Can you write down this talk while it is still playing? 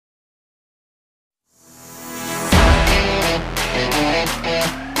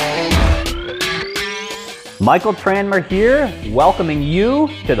Michael Tranmer here, welcoming you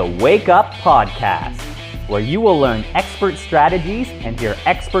to the Wake Up Podcast, where you will learn expert strategies and hear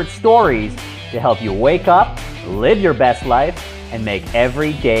expert stories to help you wake up, live your best life, and make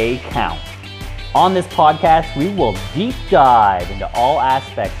every day count. On this podcast, we will deep dive into all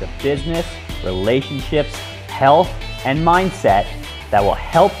aspects of business, relationships, health, and mindset that will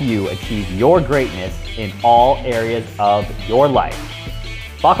help you achieve your greatness in all areas of your life.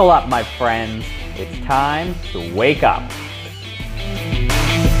 Buckle up, my friends. It's time to wake up.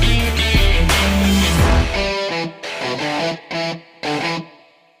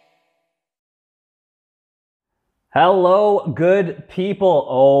 Hello, good people.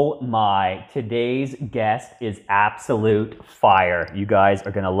 Oh my, today's guest is absolute fire. You guys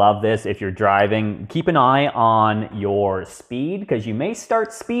are gonna love this. If you're driving, keep an eye on your speed because you may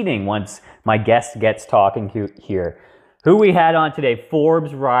start speeding once my guest gets talking to here. Who we had on today,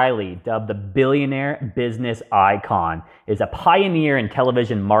 Forbes Riley, dubbed the billionaire business icon, is a pioneer in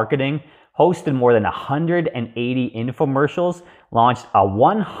television marketing, hosted more than 180 infomercials, launched a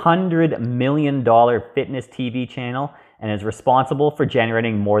 $100 million fitness TV channel, and is responsible for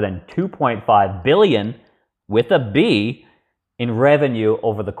generating more than $2.5 billion, with a B, in revenue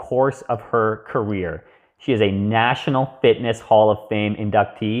over the course of her career. She is a National Fitness Hall of Fame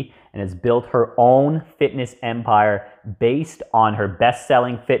inductee and has built her own fitness empire based on her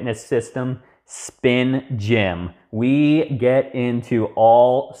best-selling fitness system, Spin Gym. We get into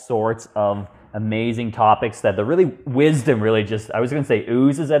all sorts of amazing topics that the really wisdom really just, I was going to say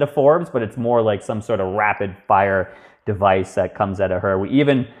oozes out of Forbes, but it's more like some sort of rapid fire device that comes out of her. We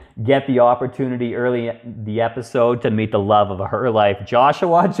even get the opportunity early in the episode to meet the love of her life.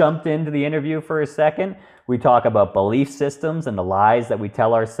 Joshua jumped into the interview for a second. We talk about belief systems and the lies that we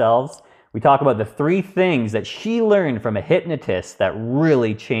tell ourselves. We talk about the 3 things that she learned from a hypnotist that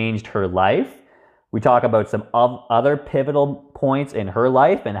really changed her life. We talk about some other pivotal points in her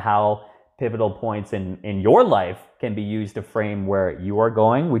life and how pivotal points in your life can be used to frame where you are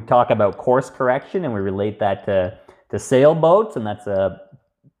going. We talk about course correction and we relate that to sailboats, and that's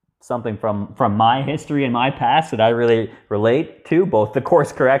something from my history and my past that I really relate to, both the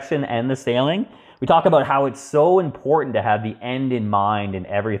course correction and the sailing. We talk about how it's so important to have the end in mind in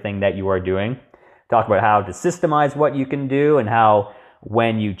everything that you are doing. Talk about how to systemize what you can do and how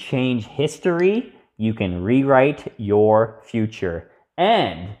when you change history, you can rewrite your future.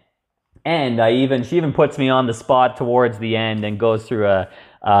 And she even puts me on the spot towards the end and goes through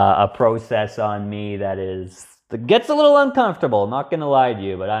a process on me that gets a little uncomfortable, not gonna lie to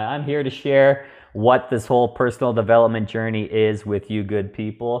you, but I'm here to share what this whole personal development journey is with you good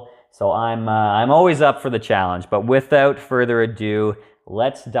people. So I'm always up for the challenge, but without further ado,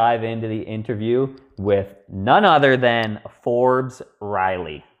 let's dive into the interview with none other than Forbes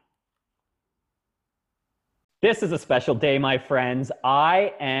Riley. This is a special day, my friends.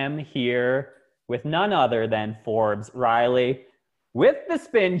 I am here with none other than Forbes Riley with the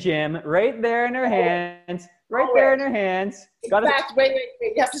Spin Gym right there in her hands. Right there in her hands. In fact, wait.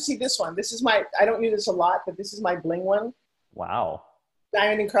 You have to see this one. This is I don't use this a lot, but this is my bling one. Wow.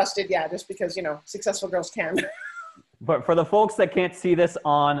 Diamond encrusted, yeah, just because, successful girls can. But for the folks that can't see this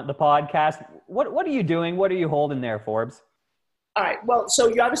on the podcast, what are you doing? What are you holding there, Forbes? All right. Well, so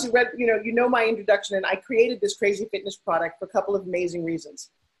you obviously read, you know my introduction, and I created this crazy fitness product for a couple of amazing reasons.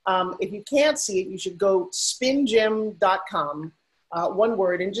 If you can't see it, you should go spingym.com, one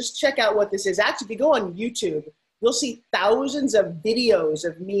word, and just check out what this is. Actually, if you go on YouTube, you'll see thousands of videos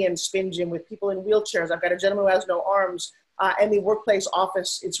of me in Spin Gym with people in wheelchairs. I've got a gentleman who has no arms and the workplace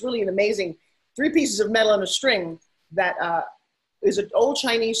office. It's really an amazing 3 pieces of metal and a string that is an old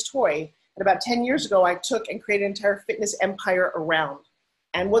Chinese toy. And about 10 years ago, I took and created an entire fitness empire around.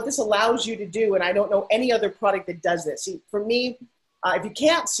 And what this allows you to do, and I don't know any other product that does this. See, for me, if you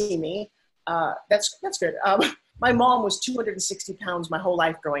can't see me, that's good. My mom was 260 pounds my whole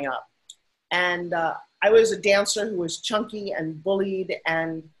life growing up. And I was a dancer who was chunky and bullied.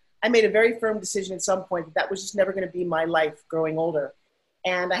 And I made a very firm decision at some point that was just never going to be my life growing older.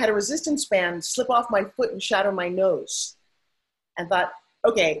 And I had a resistance band slip off my foot and shatter my nose. And thought,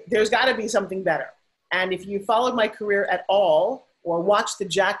 okay, there's got to be something better. And if you followed my career at all or watched the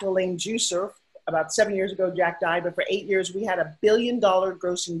Jack LaLanne juicer, about 7 years ago, Jack died, but for 8 years, we had a $1 billion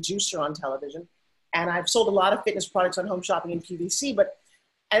grossing juicer on television. And I've sold a lot of fitness products on Home Shopping and QVC,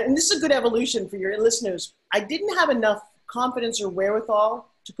 and this is a good evolution for your listeners. I didn't have enough confidence or wherewithal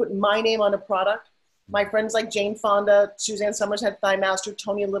to put my name on a product. My friends like Jane Fonda, Suzanne Summers had Thigh Master,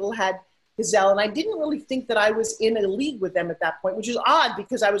 Tony Little had Gazelle, and I didn't really think that I was in a league with them at that point, which is odd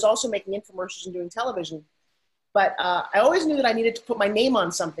because I was also making infomercials and doing television. But I always knew that I needed to put my name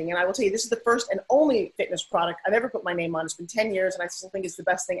on something. And I will tell you, this is the first and only fitness product I've ever put my name on. It's been 10 years, and I still think it's the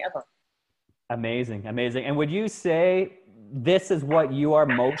best thing ever. Amazing, amazing. And would you say this is what you are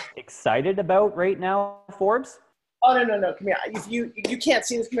most excited about right now, Forbes? Oh, no. Come here. If you can't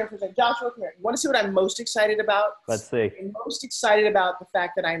see this, come here for a second. Joshua, come here. You want to see what I'm most excited about? Let's see. I'm most excited about the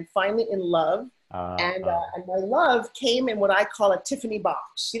fact that I'm finally in love. And my love came in what I call a Tiffany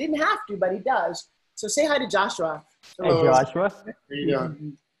box. He didn't have to, but he does. So say hi to Joshua. Hey, Joshua. How you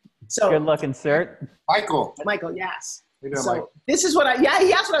doing? So Good looking, sir. Michael. Michael, yes. How you doing, So Mike? this is what he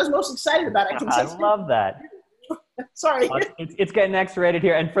asked what I was most excited about. I can I say love that. Sorry. It's getting X-rated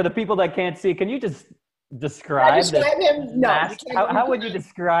here. And for the people that can't see, can you just describe describe him? No. You can't. How would you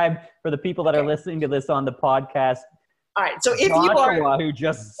describe for the people that are listening to this on the podcast? All right. So if Joshua, you are, who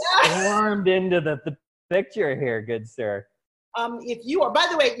just stormed into the picture here, good sir. if you are, by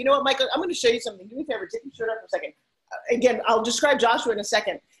the way, you know what, Michael, I'm going to show you something. Do me a favor, take your shirt off for a second. Again, I'll describe Joshua in a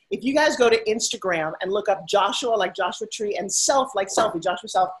second. If you guys go to Instagram and look up Joshua, like Joshua Tree, and Self, like Selfie, Joshua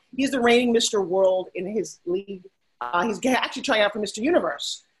Self, he's the reigning Mr. World in his league. He's actually trying out for Mr.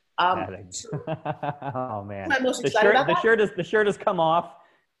 Universe. Oh man, I'm most excited about the shirt has come off.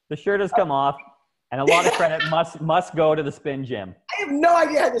 The shirt has come off, and a lot of credit must go to the Spin Gym. I have no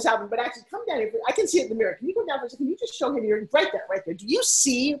idea how this happened, but actually, come down here. I can see it in the mirror. Can you come down for a second? Can you just show him here, right there? Do you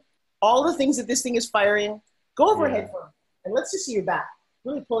see all the things that this thing is firing? Go overhead for him, and let's just see your back.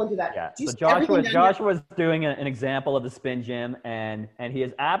 Really pull into that. Yeah. So Joshua's doing an example of the Spin Gym, and he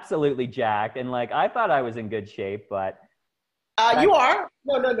is absolutely jacked. And like, I thought I was in good shape, but you are.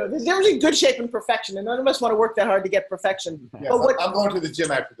 No. There's in good shape and perfection, and none of us want to work that hard to get perfection. Yes, but I'm going to the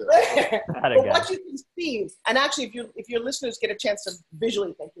gym after this. But what you can see, and actually, if your listeners get a chance to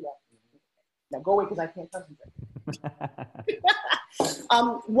visually think of that, now go away because I can't concentrate.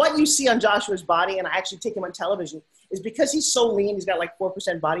 What you see on Joshua's body, and I actually take him on television, is because he's so lean, he's got like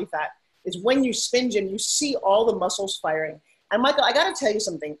 4% body fat, is when you Spin Gym, you see all the muscles firing. And Michael, I got to tell you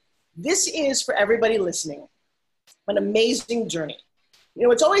something. This is, for everybody listening, an amazing journey. You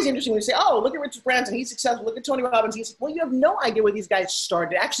know, it's always interesting when you say, oh, look at Richard Branson, he's successful. Look at Tony Robbins. Well, you have no idea where these guys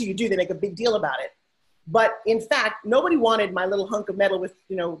started. Actually, you do. They make a big deal about it. But in fact, nobody wanted my little hunk of metal with,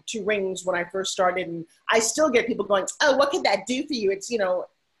 2 rings when I first started. And I still get people going, oh, what could that do for you? It's,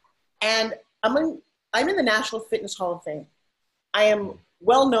 and I'm in the National Fitness Hall of Fame. I am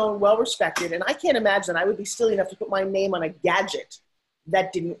well-known, well-respected, and I can't imagine I would be silly enough to put my name on a gadget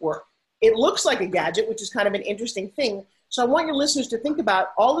that didn't work. It looks like a gadget, which is kind of an interesting thing. So I want your listeners to think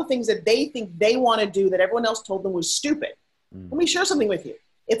about all the things that they think they want to do that everyone else told them was stupid. Let me share something with you.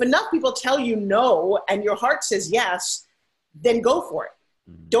 If enough people tell you no and your heart says yes, then go for it.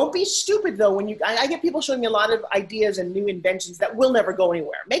 Don't be stupid, though. I get people showing me a lot of ideas and new inventions that will never go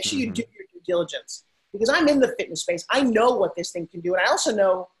anywhere. Make sure you do your due diligence, because I'm in the fitness space. I know what this thing can do. And I also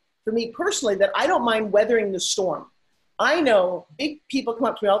know, for me personally, that I don't mind weathering the storm. I know big people come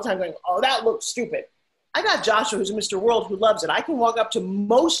up to me all the time going, oh, that looks stupid. I got Joshua, who's a Mr. World, who loves it. I can walk up to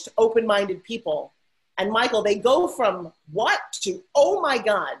most open-minded people, and Michael, they go from what to, oh my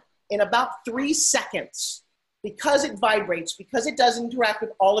God, in about 3 seconds, because it vibrates, because it does interact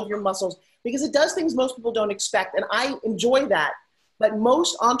with all of your muscles, because it does things most people don't expect. And I enjoy that. But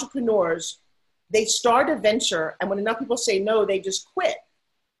most entrepreneurs, they start a venture, and when enough people say no, they just quit.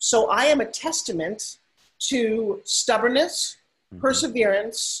 So I am a testament to stubbornness,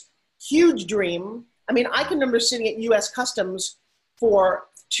 perseverance, huge dream. I mean, I can remember sitting at US Customs for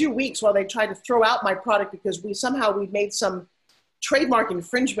 2 weeks while they tried to throw out my product because we made some trademark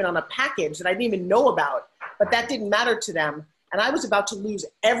infringement on a package that I didn't even know about, but that didn't matter to them. And I was about to lose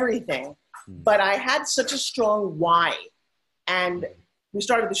everything, but I had such a strong why. And we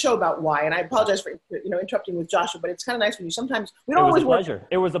started the show about why, and I apologize for interrupting with Joshua, but it's kind of nice when you sometimes, we don't always work.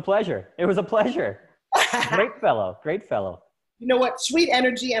 It was a pleasure. It was a pleasure. Great fellow. You know what? Sweet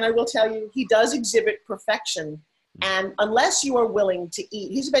energy, and I will tell you, he does exhibit perfection. And unless you are willing to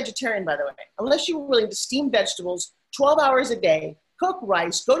eat, he's a vegetarian, by the way, unless you're willing to steam vegetables 12 hours a day, cook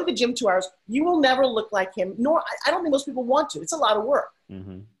rice, go to the gym 2 hours, you will never look like him, nor, I don't think most people want to. It's a lot of work.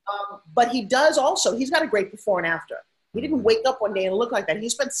 But he does also, he's got a great before and after. He didn't wake up one day and look like that. He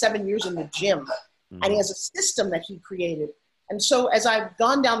spent 7 years in the gym, and he has a system that he created. And so as I've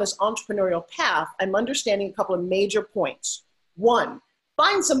gone down this entrepreneurial path, I'm understanding a couple of major points. One,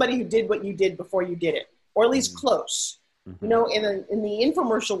 find somebody who did what you did before you did it, or at least close. You know, in the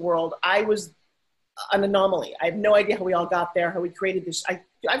infomercial world, I was an anomaly. I have no idea how we all got there, how we created this.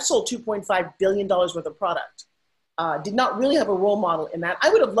 I've sold $2.5 billion worth of product. Did not really have a role model in that. I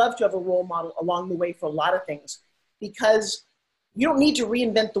would have loved to have a role model along the way for a lot of things, because you don't need to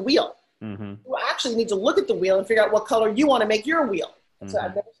reinvent the wheel. Mm-hmm. You actually need to look at the wheel and figure out what color you want to make your wheel. So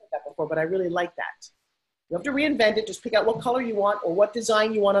I've never said that before, but I really like that. You have to reinvent it. Just pick out what color you want or what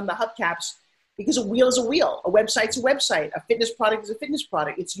design you want on the hubcaps, because a wheel is a wheel. A website's a website. A fitness product is a fitness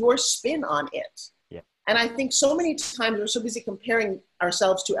product. It's your spin on it. Yeah. And I think so many times we're so busy comparing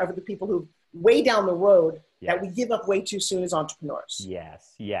ourselves to other people who way down the road that we give up way too soon as entrepreneurs.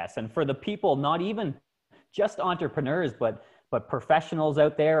 Yes, yes. And for the people, not even just entrepreneurs, but professionals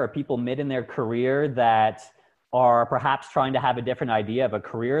out there or people mid in their career that are perhaps trying to have a different idea of a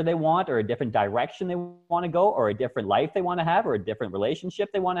career they want, or a different direction they want to go, or a different life they want to have, or a different relationship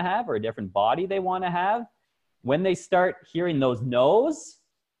they want to have, or a different body they want to have. When they start hearing those no's,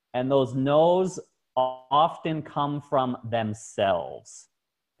 and those no's often come from themselves.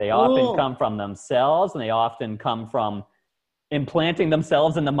 They often come from themselves, and they often come from implanting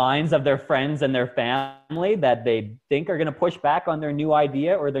themselves in the minds of their friends and their family that they think are going to push back on their new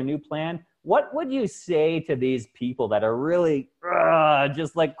idea or their new plan. What would you say to these people that are really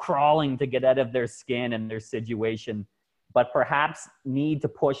just like crawling to get out of their skin and their situation, but perhaps need to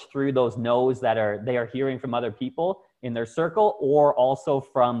push through those no's that they are hearing from other people in their circle, or also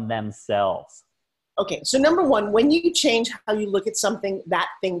from themselves? Okay, so number one, when you change how you look at something, that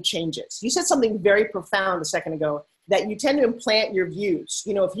thing changes. You said something very profound a second ago, that you tend to implant your views.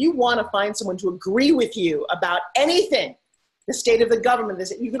 You know, if you want to find someone to agree with you about anything, the state of the government,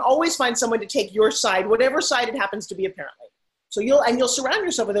 you can always find someone to take your side, whatever side it happens to be, apparently. So you'll surround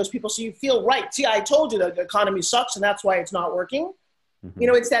yourself with those people so you feel right. See, I told you the economy sucks and that's why it's not working. Mm-hmm. You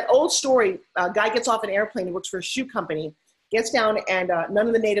know, it's that old story. A guy gets off an airplane, he works for a shoe company, gets down, and none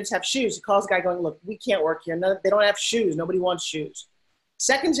of the natives have shoes. He calls the guy going, look, we can't work here. They don't have shoes. Nobody wants shoes.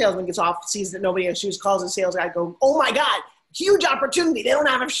 Second salesman gets off, sees that nobody has shoes, calls the sales guy, go, oh my God, huge opportunity. They don't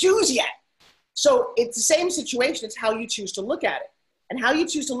have shoes yet. So it's the same situation. It's how you choose to look at it. And how you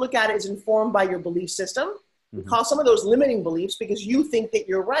choose to look at it is informed by your belief system. You call some of those limiting beliefs because you think that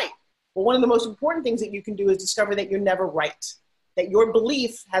you're right. But one of the most important things that you can do is discover that you're never right. That your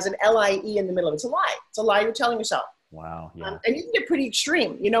belief has an L-I-E in the middle of it. It's a lie. It's a lie you're telling yourself. Wow. Yeah. And you can get pretty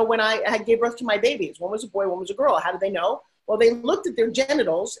extreme. You know, when I gave birth to my babies, one was a boy, one was a girl. How did they know? Well, they looked at their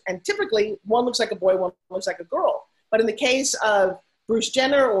genitals, and typically one looks like a boy, one looks like a girl. But in the case of Bruce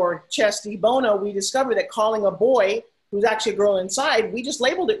Jenner or Chesty Bono, we discovered that calling a boy who's actually a girl inside, we just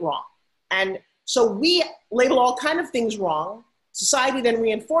labeled it wrong. And so we label all kind of things wrong. Society then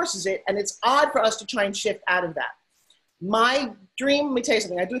reinforces it, and it's odd for us to try and shift out of that. My dream, let me tell you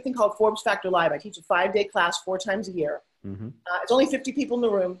something. I do a thing called Forbes Factor Live. I teach a 5-day class 4 times a year. Mm-hmm. It's only 50 people in the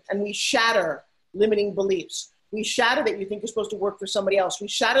room, and we shatter limiting beliefs. We shatter that you think you're supposed to work for somebody else. We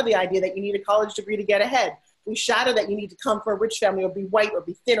shatter the idea that you need a college degree to get ahead. We shatter that you need to come from a rich family or be white or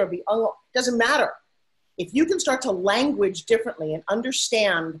be thin or be it doesn't matter. If you can start to language differently and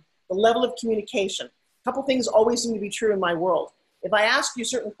understand the level of communication, a couple things always seem to be true in my world. If I ask you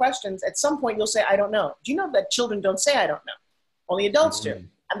certain questions, at some point you'll say, I don't know. Do you know that children don't say I don't know? Only adults do.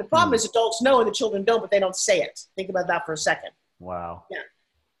 And the problem is adults know and the children don't, but they don't say it. Think about that for a second. Wow. Yeah.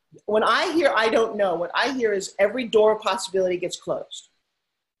 When I hear I don't know, what I hear is every door of possibility gets closed.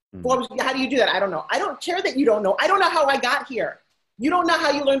 Forbes, how do you do that? I don't know. I don't care that you don't know. I don't know how I got here. You don't know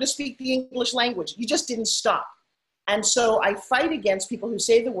how you learned to speak the English language. You just didn't stop. And so I fight against people who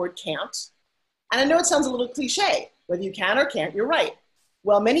say the word can't. And I know it sounds a little cliche. Whether you can or can't, you're right.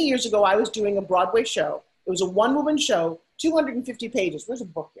 Well, many years ago, I was doing a Broadway show. It was a one-woman show, 250 pages. Where's a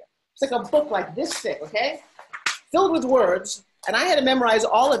book here? It's like a book like this thick, okay? Filled with words. And I had to memorize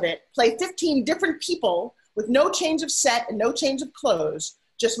all of it, play 15 different people with no change of set and no change of clothes,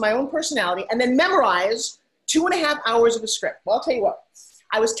 just my own personality, and then memorize 2.5 hours of a script. Well, I'll tell you what,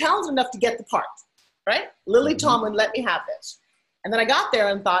 I was talented enough to get the part, right? Lily Tomlin let me have this. And then I got there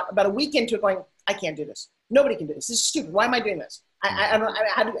and thought about a week into it going, I can't do this. Nobody can do this. This is stupid. Why am I doing this? And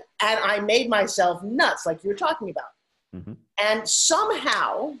I made myself nuts, like you were talking about. Mm-hmm. And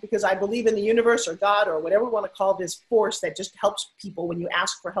somehow, because I believe in the universe or God or whatever we want to call this force that just helps people when you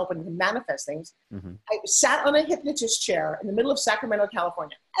ask for help and can manifest things, I sat on a hypnotist chair in the middle of Sacramento,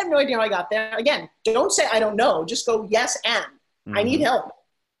 California. I have no idea how I got there. Again, don't say I don't know. Just go yes and. I need help.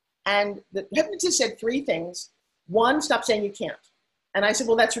 And the hypnotist said 3 things. 1, stop saying you can't. And I said,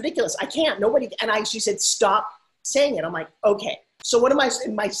 well, that's ridiculous. I can't. Nobody. And she said, stop saying it. I'm like, okay. So what am I,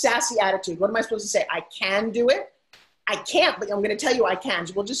 in my sassy attitude, what am I supposed to say? I can do it. I can't, but I'm going to tell you I can.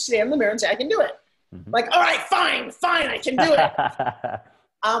 So we'll just stand in the mirror and say, I can do it. Like, all right, fine, I can do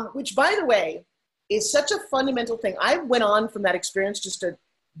it. Which, by the way, is such a fundamental thing. I went on from that experience, just to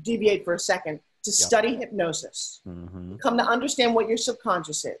deviate for a second, to study hypnosis, come to understand what your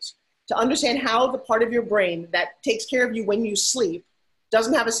subconscious is, to understand how the part of your brain that takes care of you when you sleep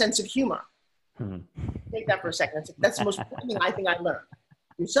doesn't have a sense of humor. Hmm. Take that for a second. That's the most important thing I think I learned.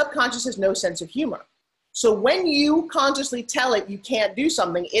 Your subconscious has no sense of humor. So when you consciously tell it you can't do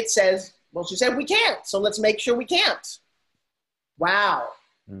something, it says, well, she said we can't, so let's make sure we can't. Wow.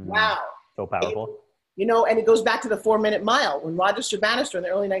 Wow. So powerful. You know, and it goes back to the 4-minute mile. When Roger Bannister in the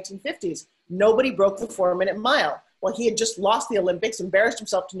early 1950s, nobody broke the 4-minute mile. Well, he had just lost the Olympics, embarrassed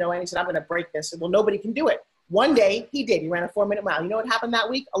himself to no end. He said, I'm going to break this. And well, nobody can do it. One day he did. He ran a 4-minute mile. You know what happened that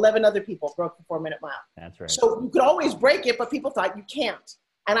week? 11 other people broke the 4-minute mile. That's right. So you could always break it, but people thought you can't.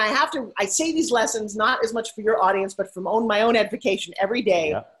 And I say these lessons, not as much for your audience, but from my own edification every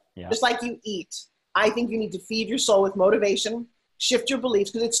day. Yeah. Just like you eat. I think you need to feed your soul with motivation, shift your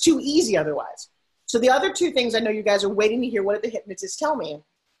beliefs, because it's too easy otherwise. So the other 2 things I know you guys are waiting to hear what did the hypnotist tell me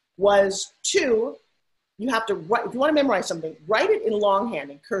was 2, you have to write, if you want to memorize something, write it in longhand,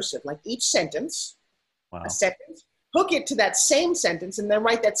 in cursive, like each sentence, a sentence, hook it to that same sentence, and then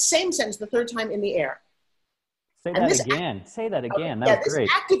write that same sentence the 3rd time in the air. Say that again. Say that again. That was great.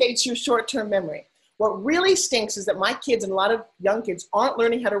 This activates your short-term memory. What really stinks is that my kids and a lot of young kids aren't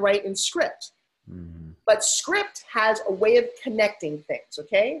learning how to write in script. But script has a way of connecting things,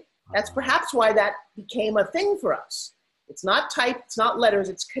 okay? That's perhaps why that became a thing for us. It's not type, it's not letters,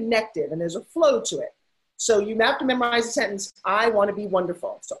 it's connected, and there's a flow to it. So you have to memorize the sentence, I want to be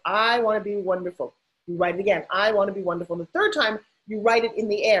wonderful. So I want to be wonderful. You write it again, I want to be wonderful. And the 3rd time, you write it in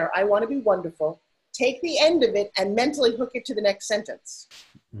the air, I want to be wonderful. Take the end of it and mentally hook it to the next sentence.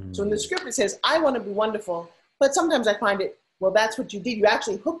 So in the script, it says, I want to be wonderful. But sometimes I find it, well, that's what you did. You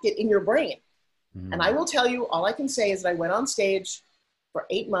actually hooked it in your brain. And I will tell you, all I can say is that I went on stage for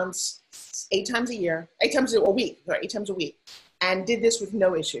 8 months, 8 times a week, and did this with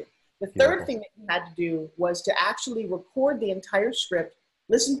no issue. The 3rd thing that you had to do was to actually record the entire script,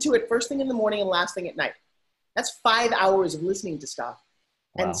 listen to it first thing in the morning and last thing at night. That's 5 hours of listening to stuff.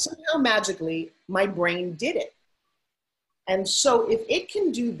 Wow. And somehow magically, my brain did it. And so if it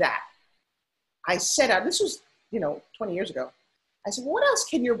can do that, I set out, this was, 20 years ago. I said, well, what else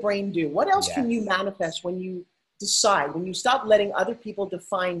can your brain do? What else can you manifest when you decide, when you stop letting other people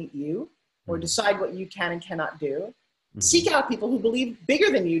define you or decide what you can and cannot do? Seek out people who believe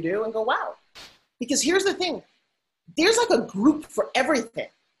bigger than you do and go, wow. Because here's the thing. There's like a group for everything.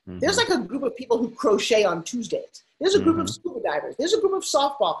 There's like a group of people who crochet on Tuesdays. There's a group of scuba divers. There's a group of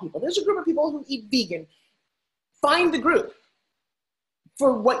softball people. There's a group of people who eat vegan. Find the group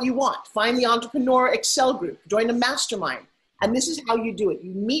for what you want. Find the Entrepreneur Excel group. Join a mastermind. And this is how you do it.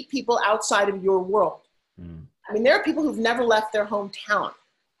 You meet people outside of your world. I mean, there are people who've never left their hometown.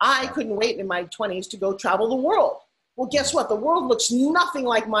 I couldn't wait in my 20s to go travel the world. Well, guess what? The world looks nothing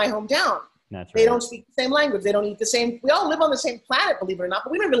like my hometown. That's They don't speak the same language. They don't eat the same. We all live on the same planet, believe it or not,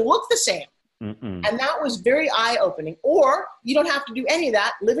 but we don't even look the same. And that was very eye-opening. Or you don't have to do any of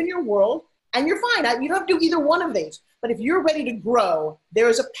that. Live in your world, and you're fine. You don't have to do either one of these. But if you're ready to grow, there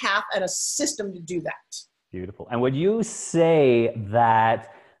is a path and a system to do that. Beautiful. And would you say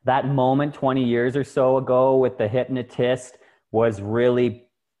that that moment 20 years or so ago with the hypnotist was really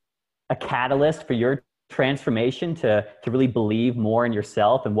a catalyst for your transformation to really believe more in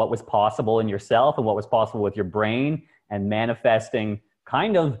yourself and what was possible in yourself and what was possible with your brain and manifesting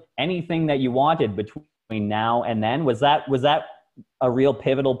kind of anything that you wanted between now and then? Was that a real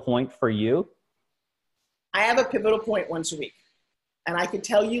pivotal point for you? I have a pivotal point once a week. And I could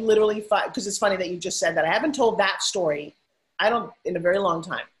tell you literally because it's funny that you just said that. I haven't told that story, in a very long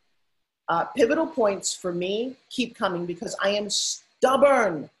time. Pivotal points for me keep coming because I am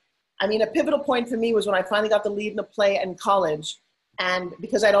stubborn. I mean, a pivotal point for me was when I finally got the lead in a play in college. And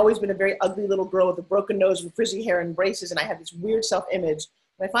because I'd always been a very ugly little girl with a broken nose and frizzy hair and braces, and I had this weird self-image,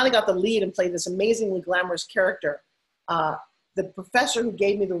 when I finally got the lead and played this amazingly glamorous character, the professor who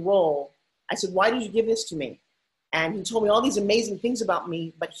gave me the role, I said, why did you give this to me? And he told me all these amazing things about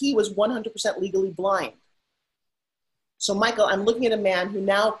me, but he was 100% legally blind. So Michael, I'm looking at a man who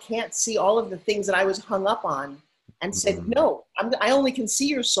now can't see all of the things that I was hung up on and said, no, I only can see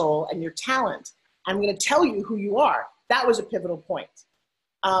your soul and your talent. I'm going to tell you who you are. That was a pivotal point.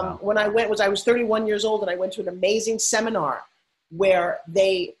 Wow. When I was 31 years old, and I went to an amazing seminar where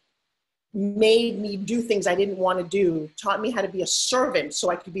they made me do things I didn't want to do, taught me how to be a servant so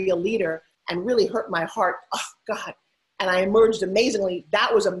I could be a leader, and really hurt my heart. Oh, God. And I emerged amazingly.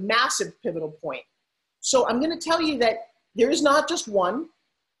 That was a massive pivotal point. So I'm going to tell you that there is not just one,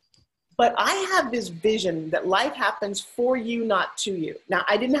 but I have this vision that life happens for you, not to you. Now,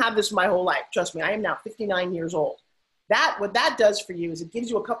 I didn't have this my whole life. Trust me, I am now 59 years old. What that does for you is it gives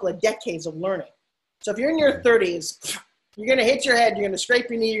you a couple of decades of learning. So if you're in your 30s, you're going to hit your head, you're going to scrape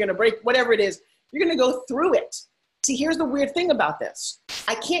your knee, you're going to break whatever it is. You're going to go through it. See, here's the weird thing about this.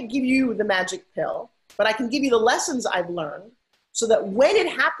 I can't give you the magic pill, but I can give you the lessons I've learned so that when it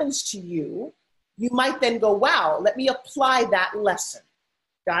happens to you, you might then go, wow, let me apply that lesson.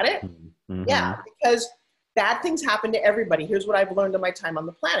 Got it? Mm-hmm. Yeah, because bad things happen to everybody. Here's what I've learned in my time on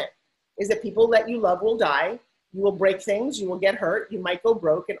the planet, is that people that you love will die. You will break things. You will get hurt. You might go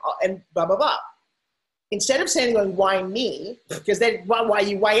broke and blah, blah, blah. Instead of saying, going, why me? Because then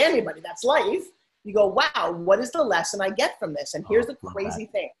why anybody? That's life. You go, wow, what is the lesson I get from this? And here's the crazy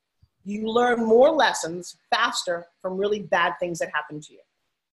thing. You learn more lessons faster from really bad things that happen to you.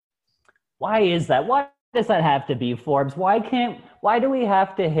 Why is that? Why does that have to be, Forbes? Why do we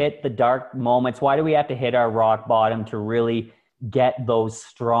have to hit the dark moments? Why do we have to hit our rock bottom to really get those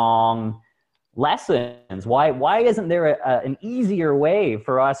strong lessons? Why isn't there an easier way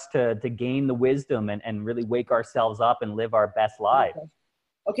for us to gain the wisdom and really wake ourselves up and live our best life?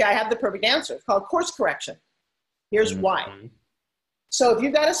 Okay, I have the perfect answer. It's called course correction. Here's why. So if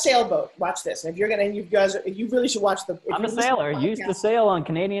you've got a sailboat, watch this. And if you're gonna, you really should watch the. I'm a sailor. Used to sail on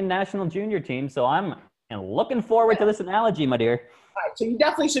Canadian national junior team, so I'm looking forward to this analogy, my dear. All right, so you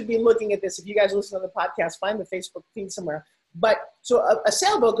definitely should be looking at this. If you guys listen to the podcast, find the Facebook feed somewhere. But so a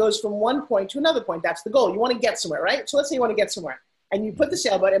sailboat goes from one point to another point. That's the goal. You want to get somewhere, right? So let's say you want to get somewhere, and you put the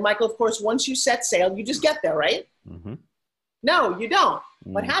sailboat. And Michael, of course, once you set sail, you just get there, right? Mm-hmm. No, you don't.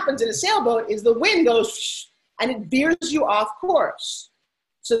 What happens in a sailboat is the wind goes and it veers you off course.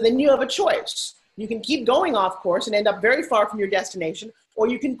 So then you have a choice. You can keep going off course and end up very far from your destination, or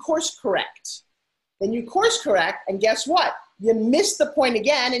you can course correct. Then you course correct, and guess what? You missed the point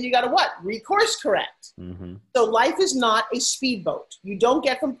again, and you got to what? Recourse correct. Mm-hmm. So life is not a speedboat. You don't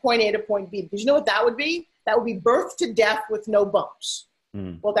get from point A to point B, because you know what that would be? That would be birth to death with no bumps.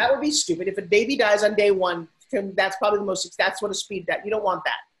 Well, that would be stupid. If a baby dies on day one, that's probably that's what a speed death. You don't want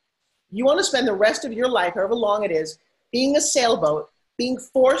that. You want to spend the rest of your life, however long it is, being a sailboat, being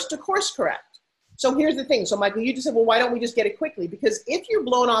forced to course correct. So here's the thing. So Michael, you just said, well, why don't we just get it quickly? Because if you're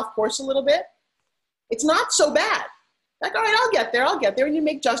blown off course a little bit, it's not so bad. Like, all right, I'll get there. And you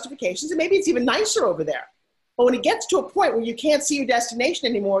make justifications, and maybe it's even nicer over there. But when it gets to a point where you can't see your destination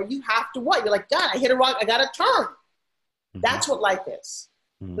anymore, you have to what? You're like, God, I hit a rock. I got to turn. That's what life is.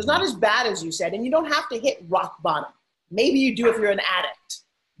 It's not as bad as you said, and you don't have to hit rock bottom. Maybe you do if you're an addict.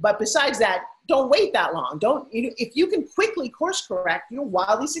 But besides that, don't wait that long. If you can quickly course correct, you're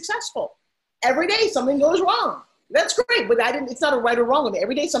wildly successful. Every day something goes wrong. That's great, but it's not a right or wrong with it.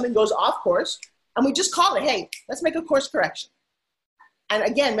 Every day something goes off course, and we just call it, hey, let's make a course correction. And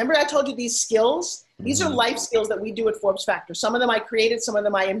again, remember I told you these skills? These are life skills that we do at Forbes Factor. Some of them I created, some of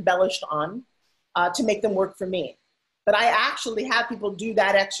them I embellished on to make them work for me. But I actually have people do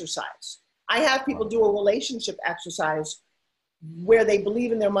that exercise. I have people do a relationship exercise where they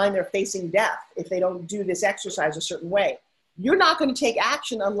believe in their mind they're facing death if they don't do this exercise a certain way. You're not going to take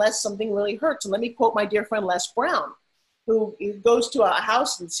action unless something really hurts. And let me quote my dear friend Les Brown, who goes to a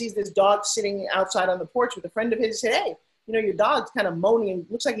house and sees this dog sitting outside on the porch with a friend of his. He said, hey, you know, your dog's kind of moaning and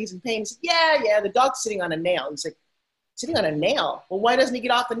looks like he's in pain. He said, yeah, the dog's sitting on a nail. He's like, sitting on a nail? Well, why doesn't he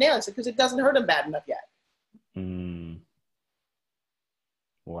get off the nail? He said, because it doesn't hurt him bad enough yet.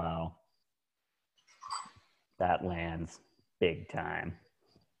 Wow. That lands big time.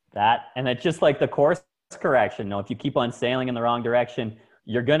 And it's just like the course correction. No, if you keep on sailing in the wrong direction,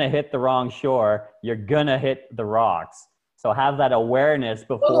 you're going to hit the wrong shore. You're going to hit the rocks. So have that awareness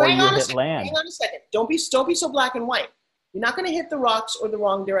before you hit land. Hang on a second. Don't be so black and white. You're not going to hit the rocks or the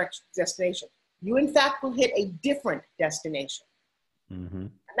wrong destination. You, in fact, will hit a different destination.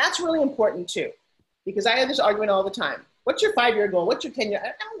 And that's really important, too, because I have this argument all the time. What's your 5-year goal? What's your 10-year?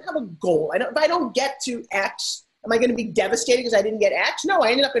 I don't have a goal. If I don't get to X, am I going to be devastated because I didn't get X? No, I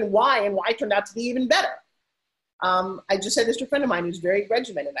ended up in Y, and Y turned out to be even better. I just said this to a friend of mine who's very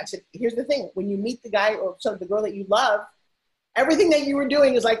regimented. I said, here's the thing. When you meet the guy or the girl that you love, everything that you were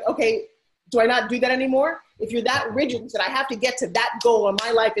doing is like, okay, do I not do that anymore? If you're that rigid and said, I have to get to that goal or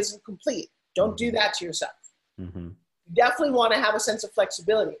my life isn't complete, don't do that to yourself. You definitely want to have a sense of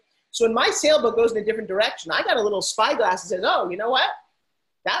flexibility. So when my sailboat goes in a different direction, I got a little spyglass that says, oh, you know what?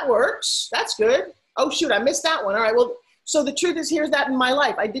 That works. That's good. Oh, shoot, I missed that one. All right, well, so the truth is, here's that in my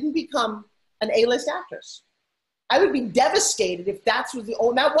life. I didn't become an A-list actress. I would be devastated if that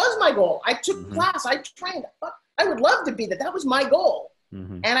was my goal. I took class. I trained. I would love to be that. That was my goal.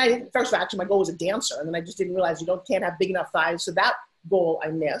 And first of all, actually, my goal was a dancer. And then I just didn't realize you can't have big enough thighs. So that goal I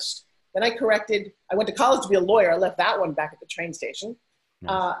missed. Then I went to college to be a lawyer. I left that one back at the train station.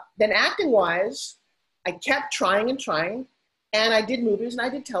 Nice. Then acting-wise, I kept trying and trying. And I did movies and I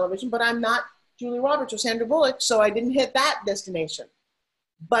did television, but I'm not Julia Roberts or Sandra Bullock, so I didn't hit that destination.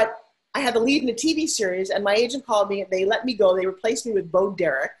 But I had the lead in a TV series, and my agent called me. They let me go. They replaced me with Bo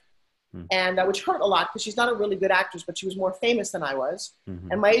Derek, and which hurt a lot because she's not a really good actress, but she was more famous than I was.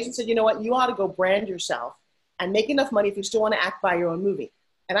 And my agent said, you know what? You ought to go brand yourself and make enough money if you still want to act by your own movie.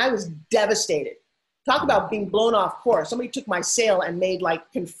 And I was devastated. Talk about being blown off course. Somebody took my sail and made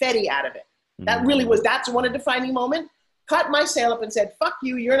like confetti out of it. That really was, that's one defining moment. Cut my sail up and said, fuck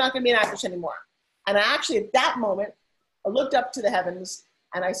you, you're not going to be an actress anymore. And I actually, at that moment, I looked up to the heavens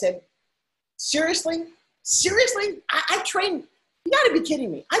and I said, seriously? Seriously? I trained, you got to be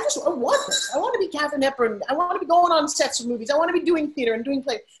kidding me. I want this. I want to be Katharine Hepburn. I want to be going on sets of movies. I want to be doing theater and doing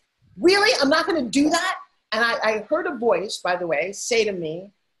plays. Really? I'm not going to do that? And I heard a voice, by the way, say to me,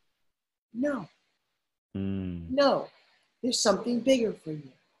 no, no, there's something bigger for you.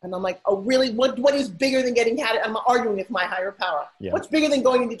 And I'm like, oh, really? What is bigger than getting Academy? I'm arguing with my higher power. Yeah. What's bigger than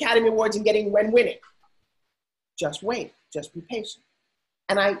going to the Academy Awards and winning? Just wait. Just be patient.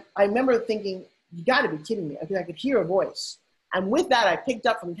 And I remember thinking, you got to be kidding me. I could hear a voice. And with that, I picked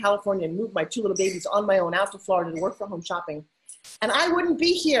up from California and moved my 2 little babies on my own out to Florida to work from home shopping. And I wouldn't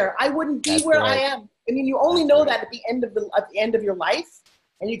be here. I wouldn't be where I am. I mean, you only know that at the end of your life,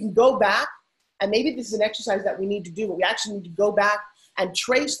 and you can go back. And maybe this is an exercise that we need to do, but we actually need to go back and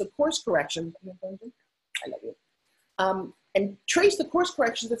trace the course corrections. I love you. And trace the course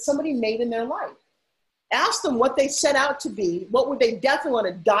corrections that somebody made in their life. Ask them what they set out to be. What would they definitely want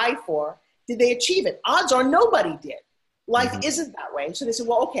to die for? Did they achieve it? Odds are nobody did. Life isn't that way. So they said,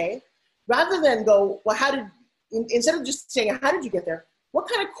 well, okay. Rather than go, well, instead of just saying, how did you get there? What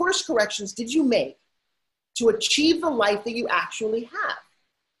kind of course corrections did you make to achieve the life that you actually have?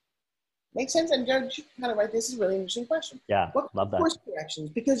 Makes sense? And Jared, you kind of right. This is a really interesting question. Yeah, what love that. Course corrections?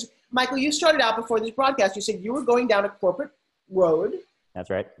 Because Michael, you started out before this broadcast. You said you were going down a corporate road. That's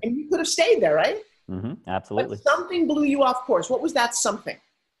right. And you could have stayed there, right? Absolutely. But something blew you off course. What was that something?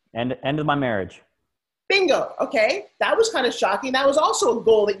 End of my marriage. Bingo. Okay, that was kind of shocking. That was also a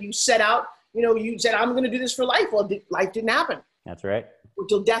goal that you set out. You know, you said, I'm going to do this for life. Well, life didn't happen. That's right.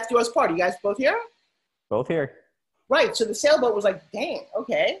 Until death do us part. You guys both here? Both here. Right. So the sailboat was like, dang,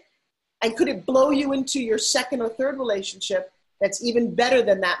 okay. And could it blow you into your second or third relationship that's even better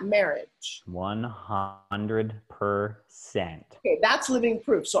than that marriage? 100%. Okay, that's living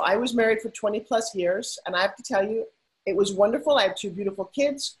proof. So I was married for 20 plus years, and I have to tell you, it was wonderful. I have 2 beautiful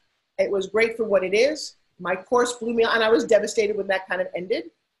kids. It was great for what it is. My course blew me, and I was devastated when that kind of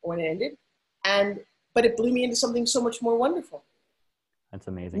ended, when it ended. But it blew me into something so much more wonderful. That's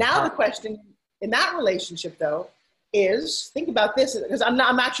amazing. Now the question in that relationship, though, is, think about this, because I'm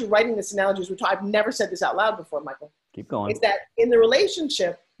actually writing this analogy as we're talking. I've never said this out loud before, Michael. Keep going. It's that in the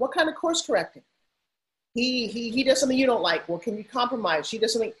relationship, what kind of course correcting? He does something you don't like. Well, can you compromise? She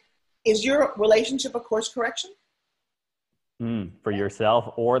does something. Is your relationship a course correction? For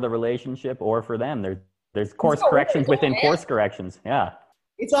yourself or the relationship or for them. There's course corrections within course corrections. Yeah.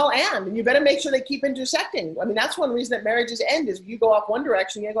 It's all and you better make sure they keep intersecting. I mean, that's one reason that marriages end is you go off one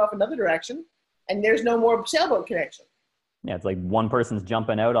direction, you go off another direction, and there's no more sailboat connection. Yeah, it's like one person's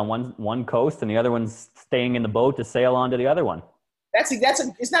jumping out on one coast and the other one's staying in the boat to sail on to the other one. Isn't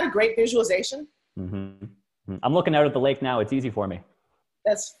that a great visualization? I'm looking out at the lake now. It's easy for me.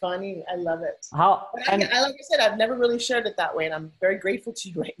 That's funny. I love it. Like I said, I've never really shared it that way, and I'm very grateful to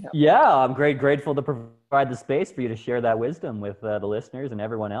you right now. Yeah, I'm grateful to provide the space for you to share that wisdom with the listeners and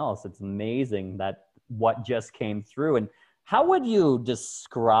everyone else. It's amazing that what just came through. And how would you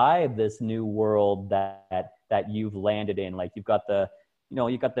describe this new world that you've landed in? Like you've got the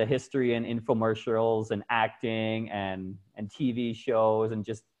history in infomercials and acting and TV shows and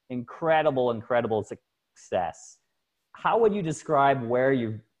just incredible success. How would you describe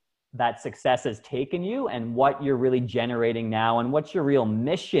where that success has taken you and what you're really generating now and what's your real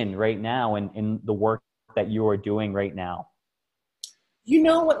mission right now in the work that you are doing right now? You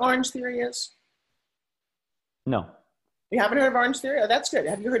know what Orange Theory is? No. You haven't heard of Orange Theory? Oh, that's good.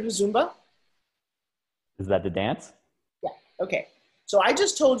 Have you heard of Zumba? Is that the dance? Yeah. Okay. So I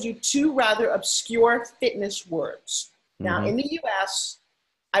just told you 2 rather obscure fitness words. Now, in the US,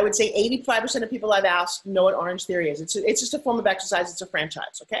 I would say 85% of people I've asked know what Orange Theory is. It's just a form of exercise. It's a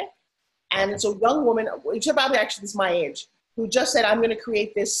franchise, okay? And it's a young woman, which probably actually is my age, who just said, I'm going to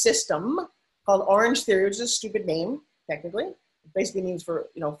create this system called Orange Theory, which is a stupid name, technically. It basically means for,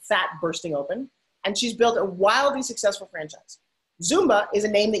 fat bursting open. And she's built a wildly successful franchise. Zumba is a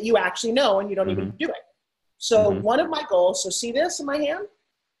name that you actually know and you don't even do it. So one of my goals, so see this in my hand?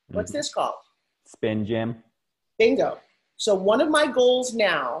 What's this called? Spin Gym. Bingo. So one of my goals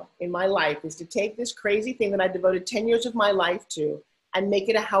now in my life is to take this crazy thing that I devoted 10 years of my life to and make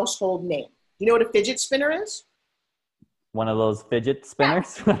it a household name. You know what a fidget spinner is? One of those fidget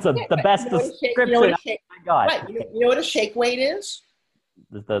spinners. That's Yeah, the right. best You know what a shake, description I got. right. You know what a shake weight is?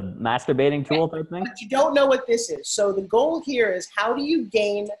 The masturbating tool type thing. But you don't know what this is. So the goal here is, how do you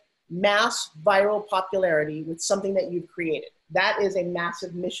gain mass viral popularity with something that you've created? That is a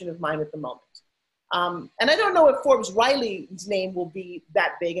massive mission of mine at the moment. And I don't know if Forbes Riley's name will be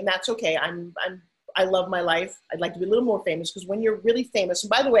that big, and that's okay. I love my life. I'd like to be a little more famous, because when you're really famous, and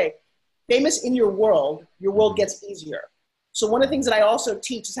by the way, famous in your world gets easier. So one of the things that I also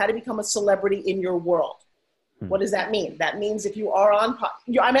teach is how to become a celebrity in your world. What does that mean? That means if you are on,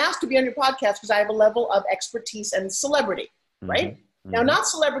 I'm asked to be on your podcast because I have a level of expertise and celebrity, right? Now, not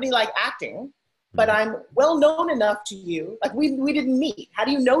celebrity like acting, but I'm well known enough to you. Like we didn't meet. How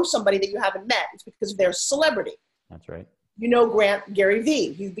do you know somebody that you haven't met? It's because of their celebrity. That's right. You know Gary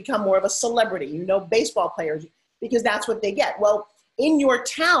Vee. You've become more of a celebrity. You know baseball players because that's what they get. Well, in your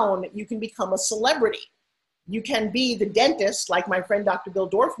town, you can become a celebrity. You can be the dentist, like my friend Dr. Bill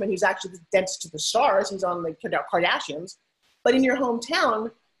Dorfman, who's actually the dentist to the stars. He's on the Kardashians. But in your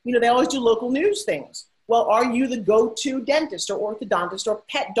hometown, you know, they always do local news things. Well, are you the go-to dentist or orthodontist or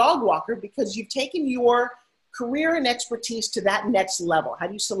pet dog walker because you've taken your career and expertise to that next level? How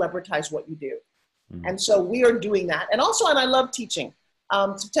do you celebritize what you do? And so we are doing that. And also, and I love teaching.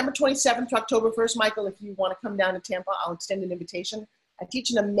 September 27th to October 1st, Michael, if you want to come down to Tampa, I'll extend an invitation. I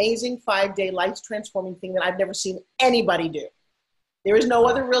teach an amazing 5-day life-transforming thing that I've never seen anybody do. There is no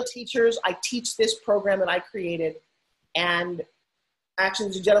other real teachers. I teach this program that I created. And actually,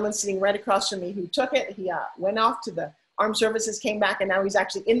 there's a gentleman sitting right across from me who took it. He went off to the armed services, came back, and now he's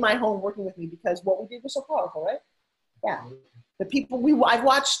actually in my home working with me because what we did was so powerful, right? Yeah. The people, I've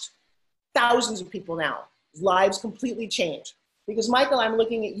watched thousands of people now, lives completely changed. Because, Michael, I'm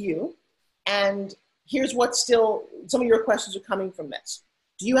looking at you, and here's what still, some of your questions are coming from this.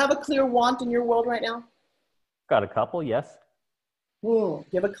 Do you have a clear want in your world right now? Got a couple, yes. Do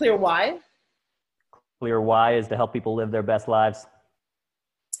you have a clear why? Clear why is to help people live their best lives.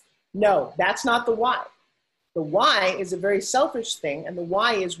 No, that's not the why. The why is a very selfish thing, and the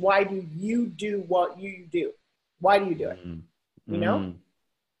why is, why do you do what you do? Why do you do it? You know?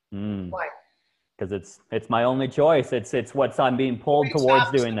 Why? Because it's my only choice. It's what I'm being pulled towards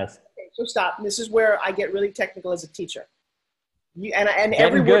doing this. Okay, so stop. This is where I get really technical as a teacher. And Getting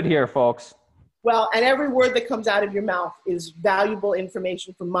every good word, here, folks. well, and every word that comes out of your mouth is valuable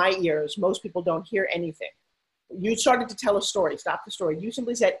information from my ears. Most people don't hear anything. You started to tell a story. Stop the story. You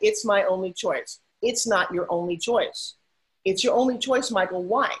simply said, it's my only choice. It's not your only choice. It's your only choice, Michael.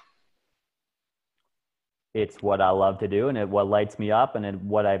 Why? It's what I love to do, and what lights me up, and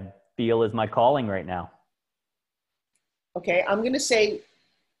what I feel is my calling right now. Okay, I'm going to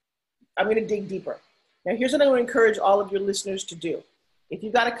dig deeper. Now, here's what I want to encourage all of your listeners to do. If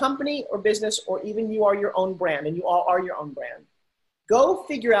you've got a company or business, or even you are your own brand, and you all are your own brand, go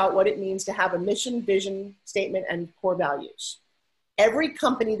figure out what it means to have a mission, vision, statement, and core values. Every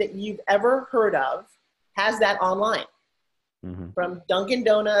company that you've ever heard of has that online. From Dunkin'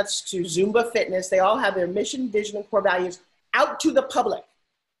 Donuts to Zumba Fitness, they all have their mission, vision, and core values out to the public.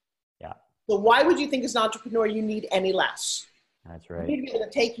 Yeah. So why would you think as an entrepreneur you need any less? That's right. You need to be able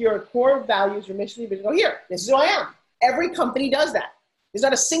to take your core values, your mission, your vision, go, here, this is who I am. Every company does that. There's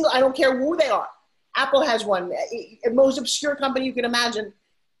not a single, I don't care who they are. Apple has one, the most obscure company you can imagine,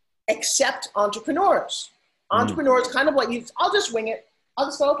 except entrepreneurs. Entrepreneurs kind of what you, I'll just wing it. I'll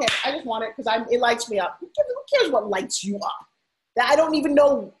just go, okay, I just want it because it lights me up. Who cares what lights you up? I don't even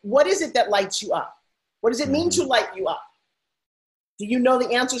know, what is it that lights you up? What does it mean to light you up? Do you know the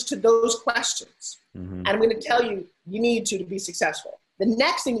answers to those questions? And I'm going to tell you, you need to be successful. The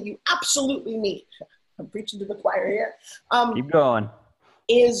next thing that you absolutely need, I'm preaching to the choir here. Keep going.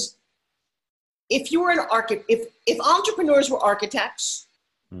 Is if you were an architect, if entrepreneurs were architects,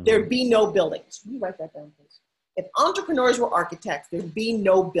 there'd be no buildings. Can you write that down, please? If entrepreneurs were architects, there'd be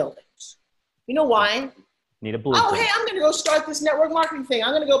no buildings. You know why? Need a blueprint. Oh, hey, I'm going to go start this network marketing thing. I'm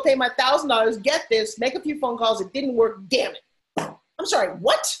going to go pay my $1,000, get this, make a few phone calls. It didn't work. Damn it. I'm sorry,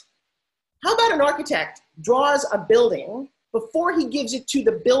 what? How about an architect draws a building before he gives it to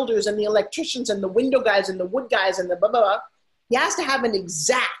the builders and the electricians and the window guys and the wood guys and the blah, blah, blah. He has to have an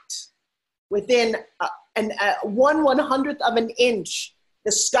exact within 1/100th of an inch.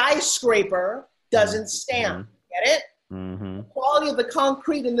 The skyscraper doesn't stand. Get it? The quality of the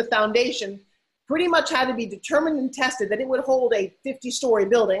concrete in the foundation pretty much had to be determined and tested that it would hold a 50-story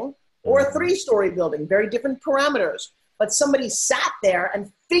building or a 3-story building, very different parameters. But somebody sat there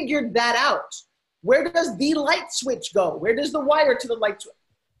and figured that out. Where does the light switch go? Where does the wire to the light switch?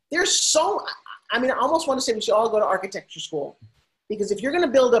 There's so, I mean, I almost want to say we should all go to architecture school. Because if you're going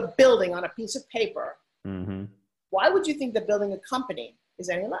to build a building on a piece of paper, why would you think that building a company is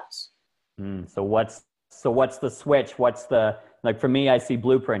any less? So what's the switch? What's the, like for me, I see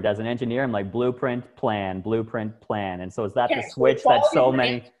blueprint as an engineer. I'm like blueprint, plan. And so is that the switch that so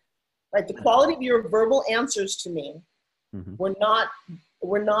many, right? The quality of your verbal answers to me were not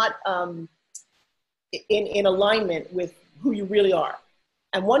in alignment with who you really are.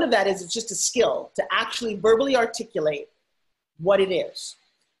 And one of that is it's just a skill to actually verbally articulate what it is.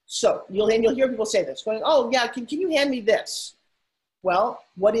 So you'll hear people say this, going, oh yeah, can you hand me this? Well,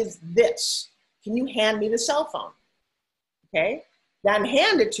 what is this? Can you hand me the cell phone? Okay, then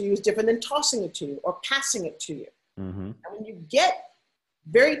hand it to you is different than tossing it to you or passing it to you. And when you get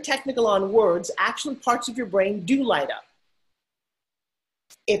very technical on words, actually parts of your brain do light up.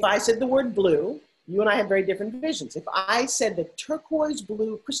 If I said the word blue, you and I have very different visions. If I said the turquoise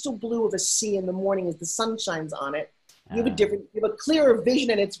blue, crystal blue of a sea in the morning as the sun shines on it, you have a clearer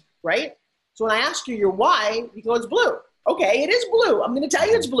vision, and it's right. So when I ask you your why, you go, it's blue. Okay, it is blue. I'm going to tell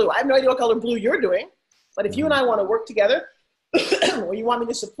you it's blue. I have no idea what color blue you're doing. But if you and I want to work together, or you want me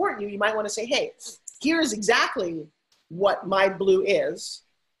to support you, you might want to say, hey, here's exactly what my blue is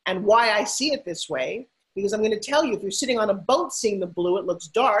and why I see it this way. Because I'm going to tell you, if you're sitting on a boat seeing the blue, it looks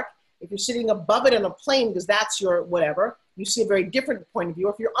dark. If you're sitting above it in a plane, because that's your whatever, you see a very different point of view.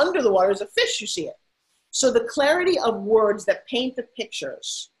 If you're under the water as a fish, you see it. So the clarity of words that paint the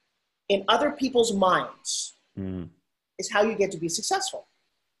pictures in other people's minds is how you get to be successful.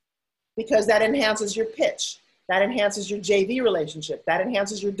 Because that enhances your pitch. That enhances your JV relationship. That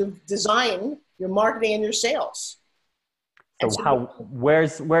enhances your design, your marketing, and your sales. So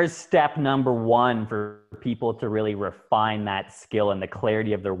where's step number one for people to really refine that skill and the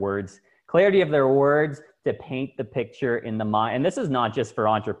clarity of their words? Clarity of their words to paint the picture in the mind. And this is not just for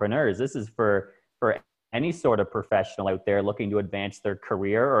entrepreneurs. This is for any sort of professional out there looking to advance their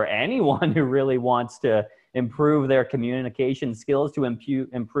career, or anyone who really wants to improve their communication skills, to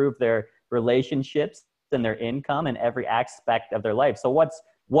improve their relationships and their income and every aspect of their life. So what's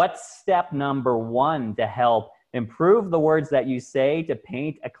step number one to help improve the words that you say to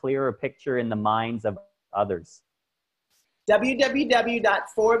paint a clearer picture in the minds of others?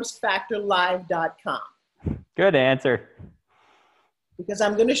 www.forbesfactorlive.com. Good answer. Because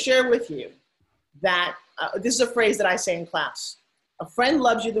I'm going to share with you that this is a phrase that I say in class. A friend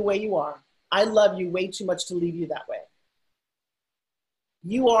loves you the way you are. I love you way too much to leave you that way.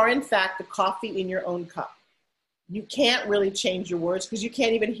 You are, in fact, the coffee in your own cup. You can't really change your words because you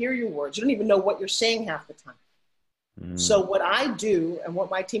can't even hear your words. You don't even know what you're saying half the time. So what I do, and what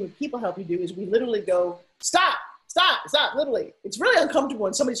my team of people help you do, is we literally go, stop, literally. It's really uncomfortable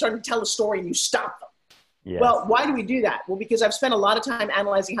when somebody's starting to tell a story and you stop them. Yes. Well, why do we do that? Well, because I've spent a lot of time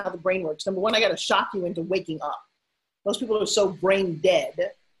analyzing how the brain works. Number one, I got to shock you into waking up. Most people are so brain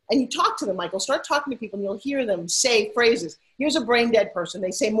dead. And you talk to them, Michael, start talking to people and you'll hear them say phrases. Here's a brain dead person.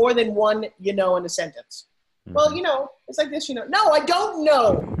 They say more than one, in a sentence. Well, it's like this, No, I don't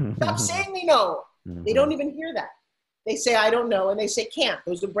know. Stop saying they know. They don't even hear that. They say, I don't know, and they say can't.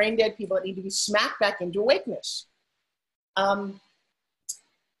 Those are brain dead people that need to be smacked back into awakeness. And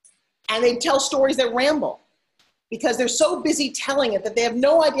they tell stories that ramble because they're so busy telling it that they have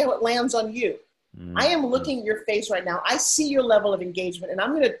no idea how it lands on you. I am looking at your face right now. I see your level of engagement, and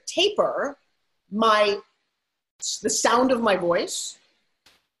I'm going to taper the sound of my voice.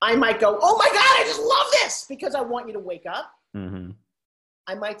 I might go, oh my God, I just love this, because I want you to wake up.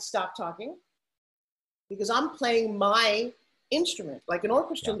 I might stop talking because I'm playing my instrument like an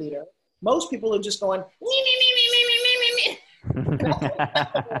orchestra leader. Most people are just going, me.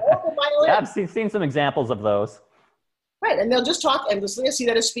 I've seen some examples of those. Right, and they'll just talk endlessly. I see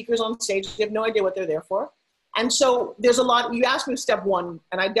that as speakers on stage. They have no idea what they're there for. And so there's a lot. You asked me step one,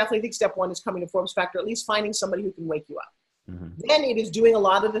 and I definitely think step one is coming to Forbes Factor, at least finding somebody who can wake you up. Then it is doing a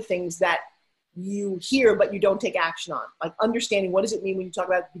lot of the things that you hear but you don't take action on, like understanding what does it mean when you talk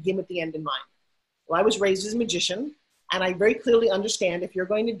about begin with the end in mind. Well, I was raised as a magician, and I very clearly understand if you're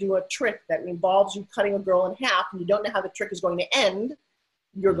going to do a trick that involves you cutting a girl in half and you don't know how the trick is going to end,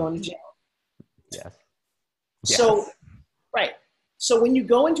 you're going to jail. Yes. So, right. So when you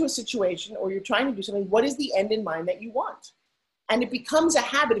go into a situation or you're trying to do something, what is the end in mind that you want? And it becomes a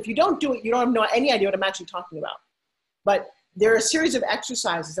habit. If you don't do it, you don't have any idea what I'm actually talking about. But there are a series of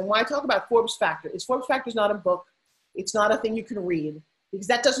exercises. And when I talk about Forbes Factor is not a book. It's not a thing you can read, because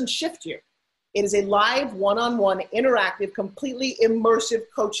that doesn't shift you. It is a live, one-on-one, interactive, completely immersive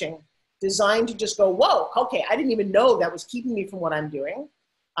coaching designed to just go, whoa, okay, I didn't even know that was keeping me from what I'm doing.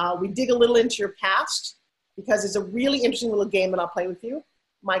 We dig a little into your past because it's a really interesting little game that I'll play with you.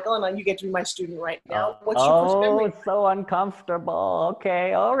 Michael, and you get to be my student right now. What's your first memory? Oh, it's so uncomfortable.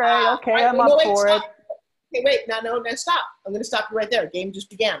 Okay, all right, okay, I'm up for it. Okay, wait, no, stop. I'm going to stop you right there. Game just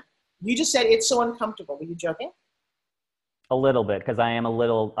began. You just said it's so uncomfortable. Were you joking? A little bit, because I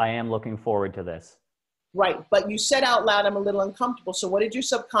am looking forward to this. Right, but you said out loud, I'm a little uncomfortable. So what did your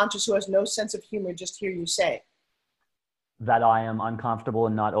subconscious, who has no sense of humor, just hear you say? That I am uncomfortable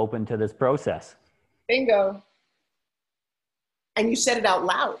and not open to this process. Bingo. And you said it out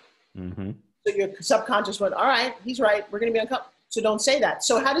loud. Mm-hmm. So your subconscious went, all right, he's right. We're going to be uncomfortable. So don't say that.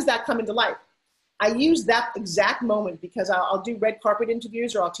 So how does that come into life? I use that exact moment because I'll do red carpet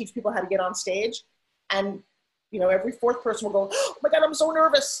interviews or I'll teach people how to get on stage. And, you know, every fourth person will go, oh my God, I'm so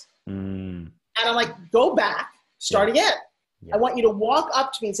nervous. And I'm like, go back, start again. I want you to walk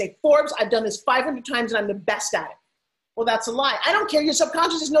up to me and say, Forbes, I've done this 500 times and I'm the best at it. Well, that's a lie. I don't care. Your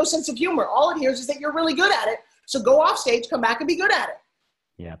subconscious has no sense of humor. All it hears is that you're really good at it. So go off stage, come back and be good at it.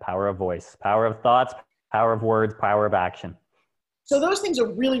 Yeah, power of voice, power of thoughts, power of words, power of action. So those things are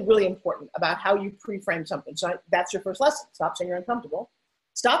really, really important about how you pre-frame something. So that's your first lesson. Stop saying you're uncomfortable.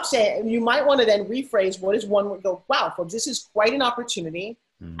 Stop saying, you might want to then rephrase what is one word, go, wow, folks, this is quite an opportunity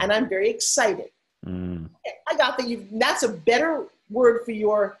and I'm very excited. I got that. That's a better word for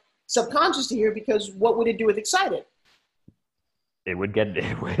your subconscious to hear because what would it do with excited? It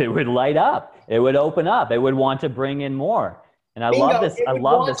would light up. It would open up. It would want to bring in more. And I love this. I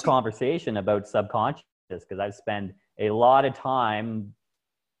love this conversation about subconscious because I've spent a lot of time,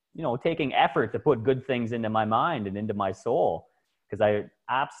 you know, taking effort to put good things into my mind and into my soul. Because I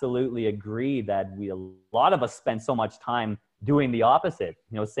absolutely agree that a lot of us spend so much time doing the opposite,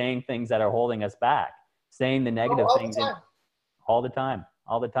 you know, saying things that are holding us back, saying the negative things all the time.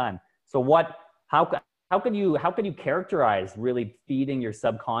 So how could you characterize really feeding your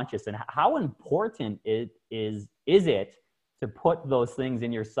subconscious, and how important is it to put those things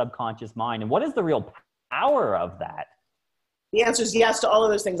in your subconscious mind? And what is the real power of that? The answer is yes to all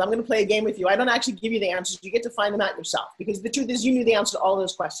of those things. I'm going to play a game with you. I don't actually give you the answers. You get to find them out yourself because the truth is you knew the answer to all of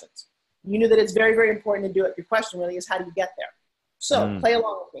those questions. You knew that it's very, very important to do it. Your question really is how do you get there? So play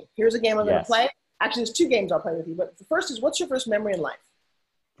along with me. Here's a game I'm going to play. Actually, there's two games I'll play with you. But the first is, what's your first memory in life?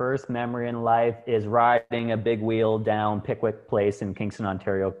 First memory in life is riding a big wheel down Pickwick Place in Kingston,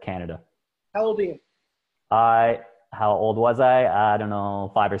 Ontario, Canada. How old are you? How old was I? I don't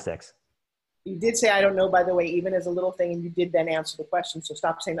know, 5 or 6. You did say I don't know, by the way, even as a little thing, and you did then answer the question. So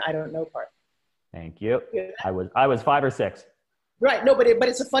stop saying the I don't know part. Thank you. I was 5 or 6. Right. No, but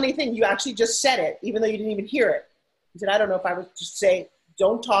it's a funny thing. You actually just said it, even though you didn't even hear it. You said, I don't know if I was just say,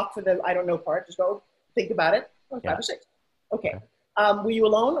 don't talk for the I don't know part. Just go think about it. Oh, 5 or 6. Okay. Were you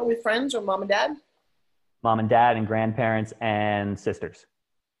alone or with friends or mom and dad? Mom and dad and grandparents and sisters.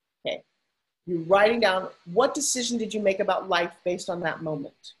 Okay. You're writing down, what decision did you make about life based on that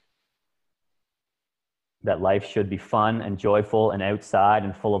moment? That life should be fun and joyful and outside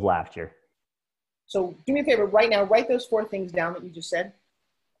and full of laughter. So do me a favor right now, write those 4 things down that you just said.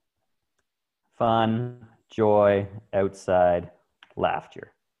 Fun, joy, outside,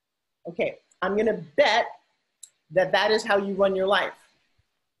 laughter. Okay. I'm going to bet that is how you run your life.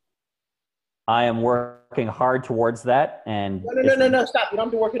 I am working hard towards that. And No, stop. You don't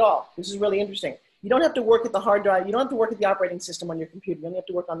have to work at all. This is really interesting. You don't have to work at the hard drive. You don't have to work at the operating system on your computer. You only have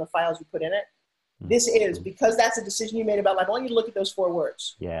to work on the files you put in it. This is, because that's a decision you made about life. I want you to look at those 4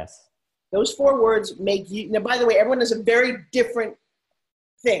 words. Yes. Those 4 words make you, now by the way, everyone has a very different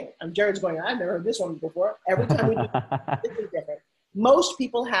thing. And Jared's going, I've never heard this one before. Every time we do this is different. Most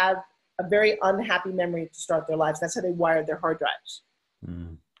people have a very unhappy memory to start their lives. That's how they wired their hard drives.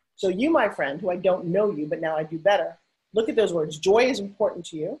 So you, my friend, who I don't know you, but now I do better, look at those words. Joy is important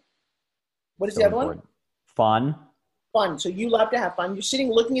to you. What is the other one? Fun. Fun. So you love to have fun. You're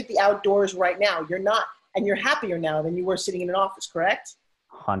sitting looking at the outdoors right now. You're not, and you're happier now than you were sitting in an office, correct?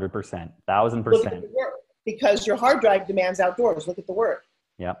 100%, 1000%. Because your hard drive demands outdoors. Look at the word.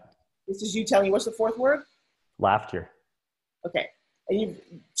 Yep. This is you telling me, what's the 4th word? Laughter. Okay. And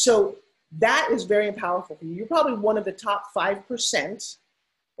so that is very powerful for you. You're probably one of the top 5%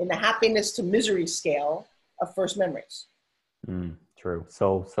 in the happiness to misery scale of first memories. True.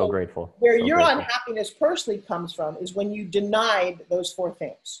 So grateful. Where your unhappiness personally comes from is when you denied those 4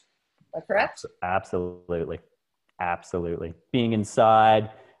 things. Is that correct? Absolutely. Absolutely. Being inside,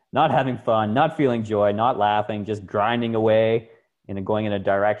 not having fun, not feeling joy, not laughing, just grinding away and going in a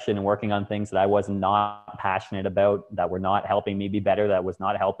direction and working on things that I was not passionate about, that were not helping me be better, that was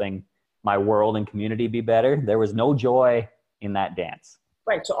not helping my world and community be better. There was no joy in that dance.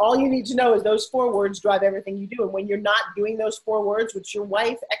 Right. So all you need to know is those 4 words drive everything you do. And when you're not doing those 4 words, which your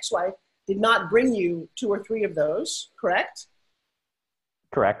wife, ex-wife, did not bring you 2 or 3 of those, correct?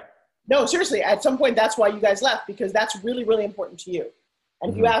 Correct. No, seriously. At some point, that's why you guys left, because that's really, really important to you.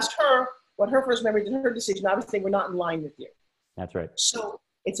 And if you asked her, what her first memory did, her decision, obviously we're not in line with you. That's right. So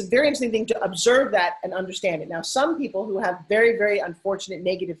it's a very interesting thing to observe that and understand it. Now, some people who have very, very unfortunate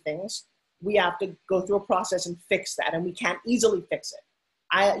negative things, we have to go through a process and fix that, and we can't easily fix it.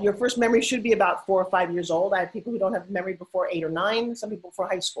 Your first memory should be about 4 or 5 years old. I have people who don't have memory before 8 or 9, some people before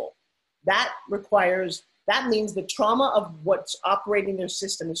high school. That means the trauma of what's operating their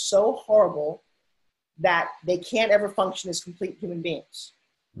system is so horrible that they can't ever function as complete human beings.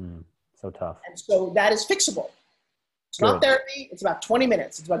 So tough. And so that is fixable. It's Good. not therapy. It's about 20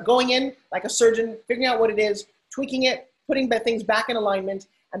 minutes. It's about going in like a surgeon, figuring out what it is, tweaking it, putting things back in alignment.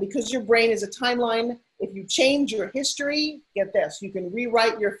 And because your brain is a timeline, if you change your history, get this, you can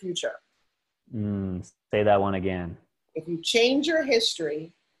rewrite your future. Say that one again. If you change your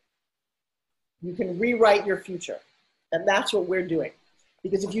history, you can rewrite your future. And that's what we're doing.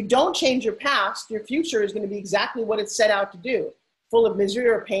 Because if you don't change your past, your future is going to be exactly what it's set out to do, full of misery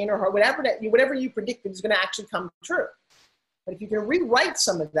or pain or whatever you predicted is going to actually come true. But if you can rewrite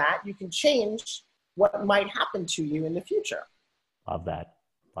some of that, you can change what might happen to you in the future. Love that.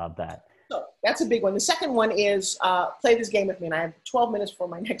 Love that. So that's a big one. The second one is play this game with me. And I have 12 minutes for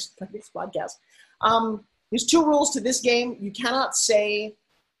my next podcast. There's 2 rules to this game. You cannot say,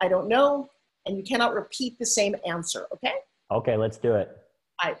 I don't know, and you cannot repeat the same answer, okay? Okay, let's do it.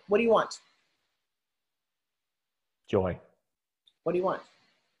 All right, what do you want? Joy. What do you want?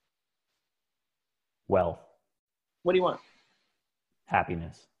 Wealth. What do you want?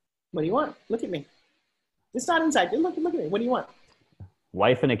 Happiness. What do you want? Look at me. It's not inside. Look at me. What do you want?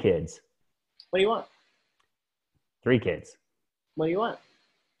 Wife and a kids. What do you want? 3 kids. What do you want?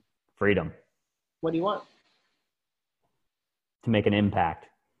 Freedom. What do you want? To make an impact.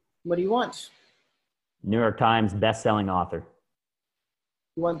 What do you want? New York Times best-selling author.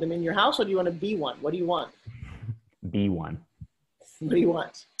 You want them in your house or do you want to be one? What do you want? Be one. What do you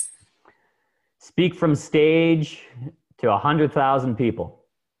want? Speak from stage to 100,000 people.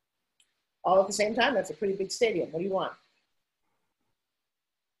 All at the same time? That's a pretty big stadium. What do you want?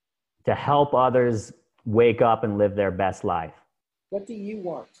 To help others wake up and live their best life. What do you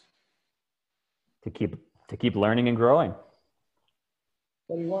want? To keep learning and growing.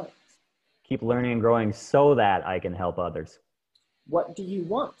 What do you want? Keep learning and growing so that I can help others. What do you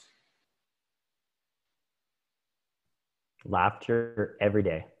want? Laughter every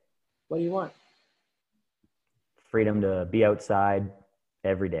day. What do you want? Freedom to be outside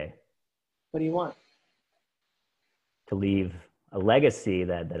every day. What do you want? To leave a legacy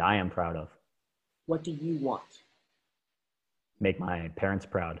that I am proud of. What do you want? Make my parents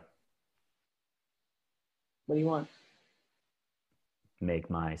proud. What do you want? Make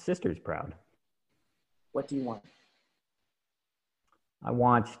my sisters proud. What do you want? I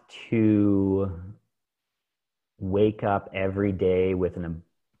want to wake up every day with an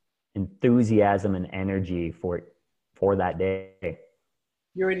enthusiasm and energy for that day.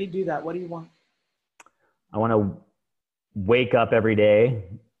 You already do that. What do you want? I want to wake up every day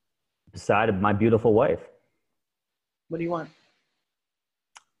beside my beautiful wife. What do you want?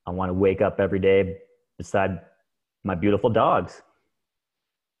 I want to wake up every day beside my beautiful dogs.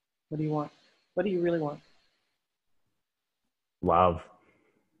 What do you want? What do you really want? Love.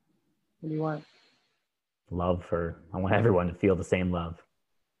 What do you want? Love I want everyone to feel the same love.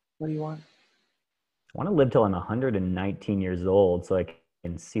 What do you want? I want to live till I'm 119 years old so I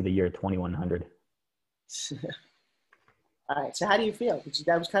can see the year 2100. All right. So how do you feel? Because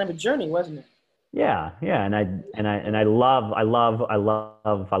that was kind of a journey, wasn't it? Yeah. And I love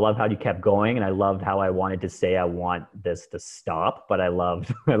how you kept going, and I loved how I wanted to say I want this to stop, but I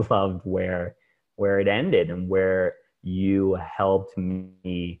loved where it ended and where you helped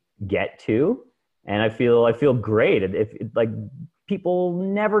me get to. And I feel great. If like people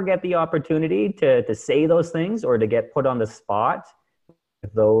never get the opportunity to say those things or to get put on the spot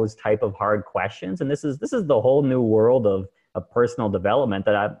with those type of hard questions. And this is the whole new world of personal development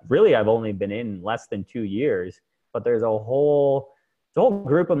that I've only been in less than 2 years, but there's a whole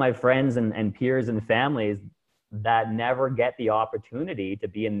group of my friends and peers and families that never get the opportunity to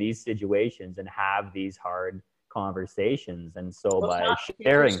be in these situations and have these hard conversations. And so by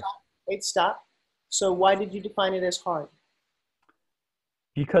sharing. Stop. So why did you define it as hard?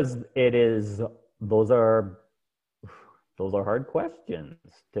 Because those are hard questions.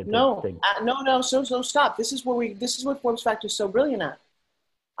 No. So stop. This is what Forbes Factor is so brilliant at.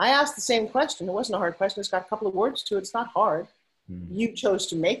 I asked the same question. It wasn't a hard question. It's got a couple of words to it. It's not hard. You chose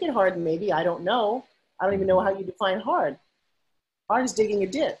to make it hard. Maybe, I don't know. I don't even know how you define hard. Hard is digging a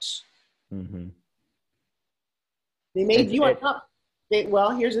ditch. Mm-hmm. They made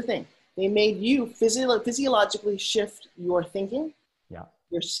here's the thing. They made you physiologically shift your thinking,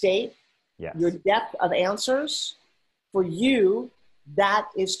 your state, Yes. your depth of answers, for you, that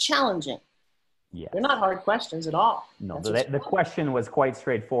is challenging. Yes. They're not hard questions at all. No, the question was quite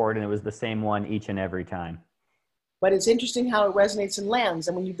straightforward, and it was the same one each and every time. But it's interesting how it resonates and lands.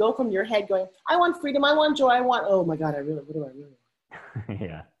 And when you go from your head going, I want freedom, I want joy, I want, oh my God, what do I really want?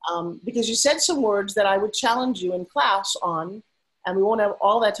 Yeah. Because you said some words that I would challenge you in class on, and we won't have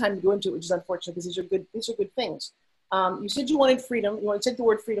all that time to go into it, which is unfortunate because these are good things. You said you wanted freedom. You said the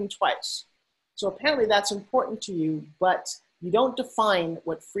word freedom twice. So apparently that's important to you, but you don't define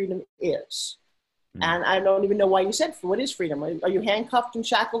what freedom is. And I don't even know why you said, what is freedom? Are you handcuffed and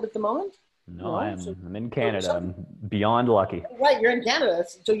shackled at the moment? No, I'm in Canada. I'm beyond lucky. Right, you're in Canada.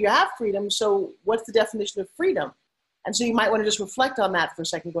 So you have freedom. So what's the definition of freedom? And so you might want to just reflect on that for a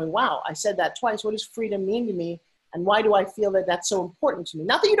second, going, wow, I said that twice. What does freedom mean to me? And why do I feel that that's so important to me?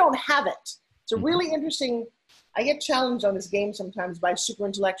 Not that you don't have it. It's a really interesting, I get challenged on this game sometimes by super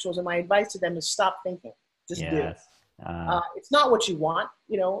intellectuals, and my advice to them is stop thinking. Just do it. It's not what you want.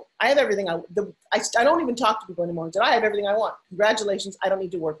 I have everything. I don't even talk to people anymore. I have everything I want. Congratulations. I don't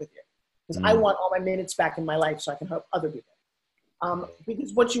need to work with you. Because I want all my minutes back in my life so I can help other people.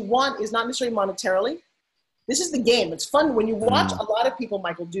 Because what you want is not necessarily monetarily. This is the game. It's fun when you watch a lot of people,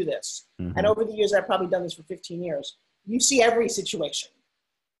 Michael, do this. And over the years, I've probably done this for 15 years. You see every situation.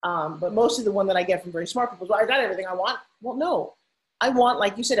 But mostly the one that I get from very smart people is, well, I got everything I want. Well, no. I want,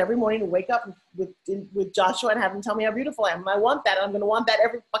 like you said, every morning to wake up with Joshua and have him tell me how beautiful I am. And I want that. I'm going to want that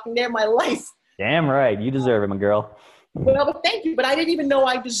every fucking day of my life. Damn right. You deserve it, my girl. Well, but thank you. But I didn't even know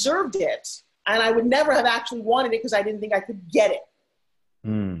I deserved it. And I would never have actually wanted it because I didn't think I could get it.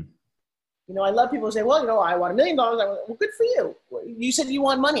 I love people who say, well, I want $1 million. Well, good for you. You said you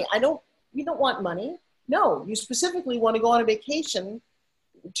want money. You don't want money. No, you specifically want to go on a vacation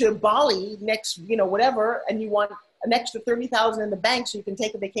to Bali next, whatever. And you want an extra 30,000 in the bank so you can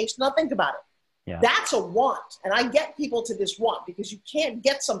take a vacation. Now think about it. Yeah. That's a want. And I get people to this want because you can't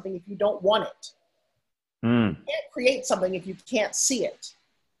get something if you don't want it. You can't create something if you can't see it.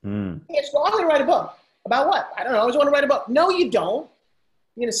 It's, well, I'm going to write a book. About what? I don't know. I just want to write a book. No, you don't.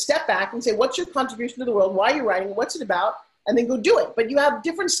 You're going to step back and say, what's your contribution to the world? Why are you writing? What's it about? And then go do it. But you have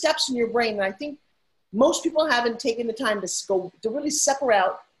different steps in your brain. And I think most people haven't taken the time to really separate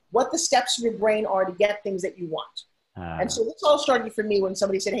out what the steps in your brain are to get things that you want. And so this all started for me when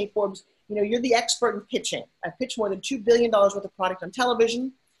somebody said, hey, Forbes, you're the expert in pitching. I've pitched more than $2 billion worth of product on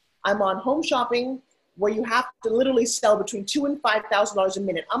television. I'm on Home Shopping, where you have to literally sell between $2,000 and $5,000 a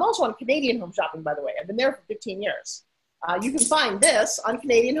minute. I'm also on Canadian Home Shopping, by the way. I've been there for 15 years. You can find this on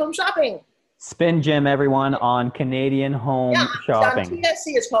Canadian Home Shopping. Spin Gym, everyone, on Canadian Home Shopping. On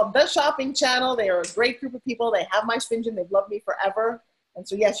TSC, it's called The Shopping Channel. They are a great group of people. They have my Spin Gym. They've loved me forever. And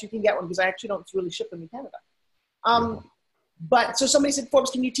so, yes, you can get one because I actually don't really ship them in Canada. But so somebody said, Forbes,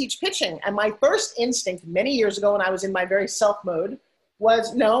 can you teach pitching? And my first instinct many years ago when I was in my very self mode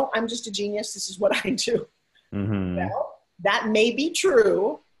was, no, I'm just a genius. This is what I do. Well, that may be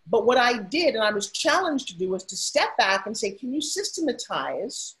true. But what I did, and I was challenged to do, was to step back and say, can you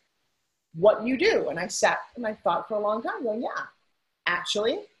systematize what you do? And I sat and I thought for a long time, going, yeah,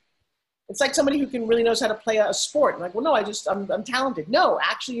 actually. It's like somebody who really knows how to play a sport. I'm like, well, no, I'm talented. No,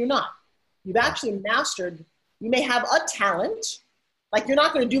 actually, you're not. You've actually mastered. You may have a talent. Like, you're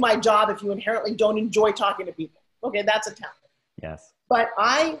not going to do my job if you inherently don't enjoy talking to people. Okay, that's a talent. Yes. But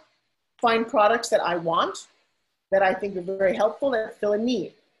I find products that I want, that I think are very helpful, that fill a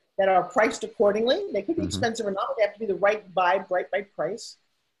need, that are priced accordingly. They could be expensive or not, but they have to be the right vibe, right price.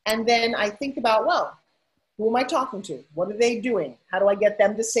 And then I think about, well, who am I talking to? What are they doing? How do I get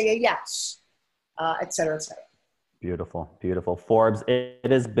them to say a yes? Et cetera, et cetera. Beautiful, beautiful. Forbes, it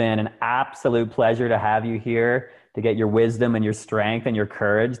has been an absolute pleasure to have you here, to get your wisdom and your strength and your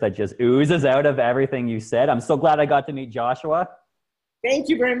courage that just oozes out of everything you said. I'm so glad I got to meet Joshua. Thank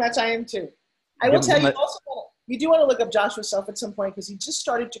you very much. I am too. I will tell you also, you do want to look up Joshua Self at some point because he just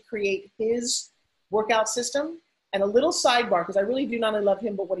started to create his workout system. And a little sidebar, because I really do not only love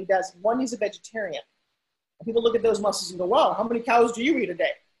him, but what he does. One, he's a vegetarian. And people look at those muscles and go, wow, how many cows do you eat a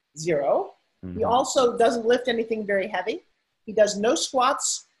day? 0. He also doesn't lift anything very heavy. He does no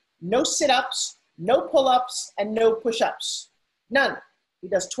squats, no sit-ups, no pull-ups, and no push-ups. None. He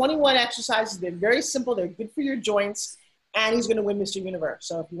does 21 exercises. They're very simple. They're good for your joints. And he's going to win Mr. Universe.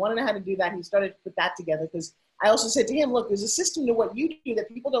 So if you want to know how to do that, he started to put that together. Because I also said to him, look, there's a system to what you do that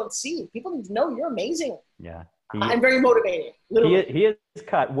people don't see. People need to know you're amazing. Yeah. And very motivating. Literally. He is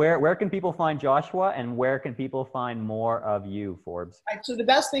cut. Where can people find Joshua, and where can people find more of you, Forbes? Right, so the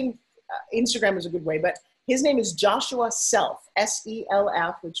best thing, Instagram is a good way, but his name is Joshua Self,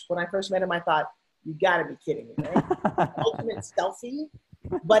 S-E-L-F, which when I first met him, I thought, you gotta be kidding me, right? Ultimate selfie.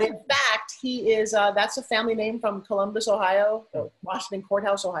 But in fact, he is, that's a family name from Columbus, Ohio, Washington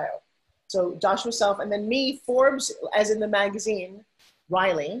Courthouse, Ohio. So Joshua Self, and then me, Forbes, as in the magazine,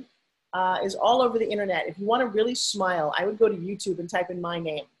 Riley, is all over the internet. If you want to really smile, I would go to YouTube and type in my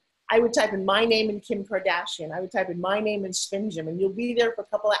name. I would type in my name and Kim Kardashian. I would type in my name and Spin Gym, and you'll be there for a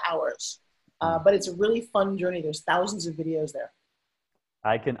couple of hours. But it's a really fun journey. There's thousands of videos there.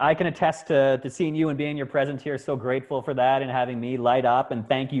 I can attest to seeing you and being your presence here. So grateful for that and having me light up. And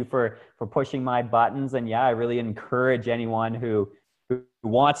thank you for pushing my buttons. And yeah, I really encourage anyone who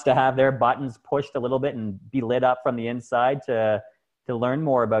wants to have their buttons pushed a little bit and be lit up from the inside to learn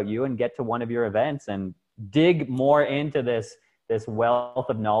more about you and get to one of your events and dig more into this wealth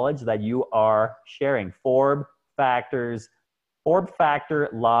of knowledge that you are sharing.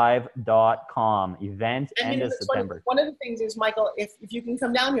 ForbFactorLive.com event end of September. One of the things is, Michael, if you can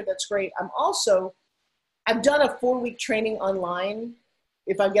come down here, that's great. I've done a 4-week training online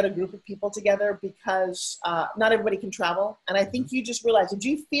if I get a group of people together because not everybody can travel. And I think you just realized, did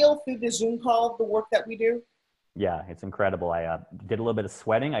you feel through the Zoom call the work that we do? Yeah, it's incredible. I did a little bit of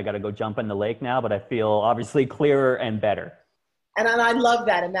sweating. I got to go jump in the lake now, but I feel obviously clearer and better. And I love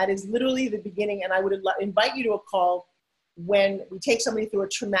that. And that is literally the beginning. And I would invite you to a call when we take somebody through a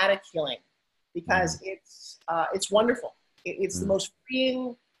traumatic healing, because it's wonderful. It's the most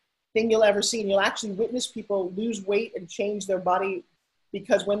freeing thing you'll ever see. And you'll actually witness people lose weight and change their body,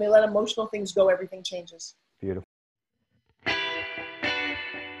 because when they let emotional things go, everything changes. Beautiful.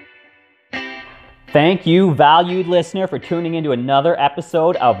 Thank you, valued listener, for tuning into another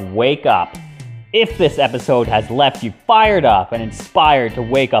episode of Wake Up. If this episode has left you fired up and inspired to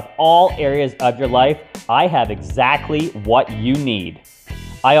wake up all areas of your life, I have exactly what you need.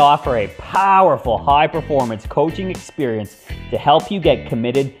 I offer a powerful high-performance coaching experience to help you get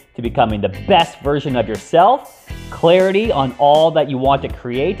committed to becoming the best version of yourself, clarity on all that you want to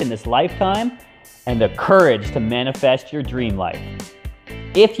create in this lifetime, and the courage to manifest your dream life.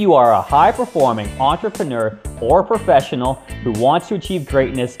 If you are a high-performing entrepreneur or professional who wants to achieve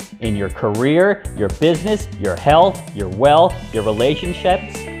greatness in your career, your business, your health, your wealth, your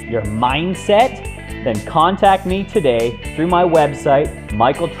relationships, your mindset, then contact me today through my website,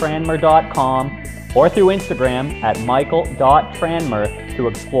 michaeltranmer.com, or through Instagram at michael.tranmer to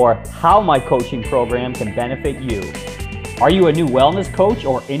explore how my coaching program can benefit you. Are you a new wellness coach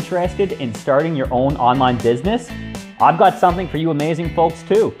or interested in starting your own online business? I've got something for you amazing folks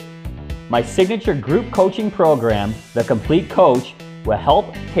too. My signature group coaching program, The Complete Coach, will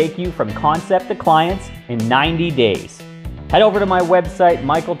help take you from concept to clients in 90 days. Head over to my website,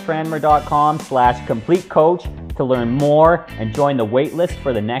 michaeltranmer.com/completecoach to learn more and join the waitlist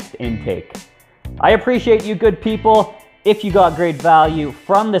for the next intake. I appreciate you good people. If you got great value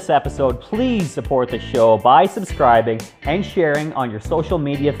from this episode, please support the show by subscribing and sharing on your social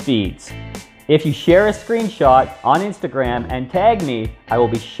media feeds. If you share a screenshot on Instagram and tag me, I will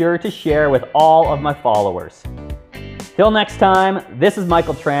be sure to share with all of my followers. Till next time, this is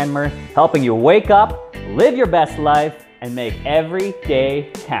Michael Tranmer, helping you wake up, live your best life, and make every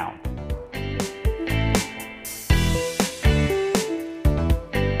day count.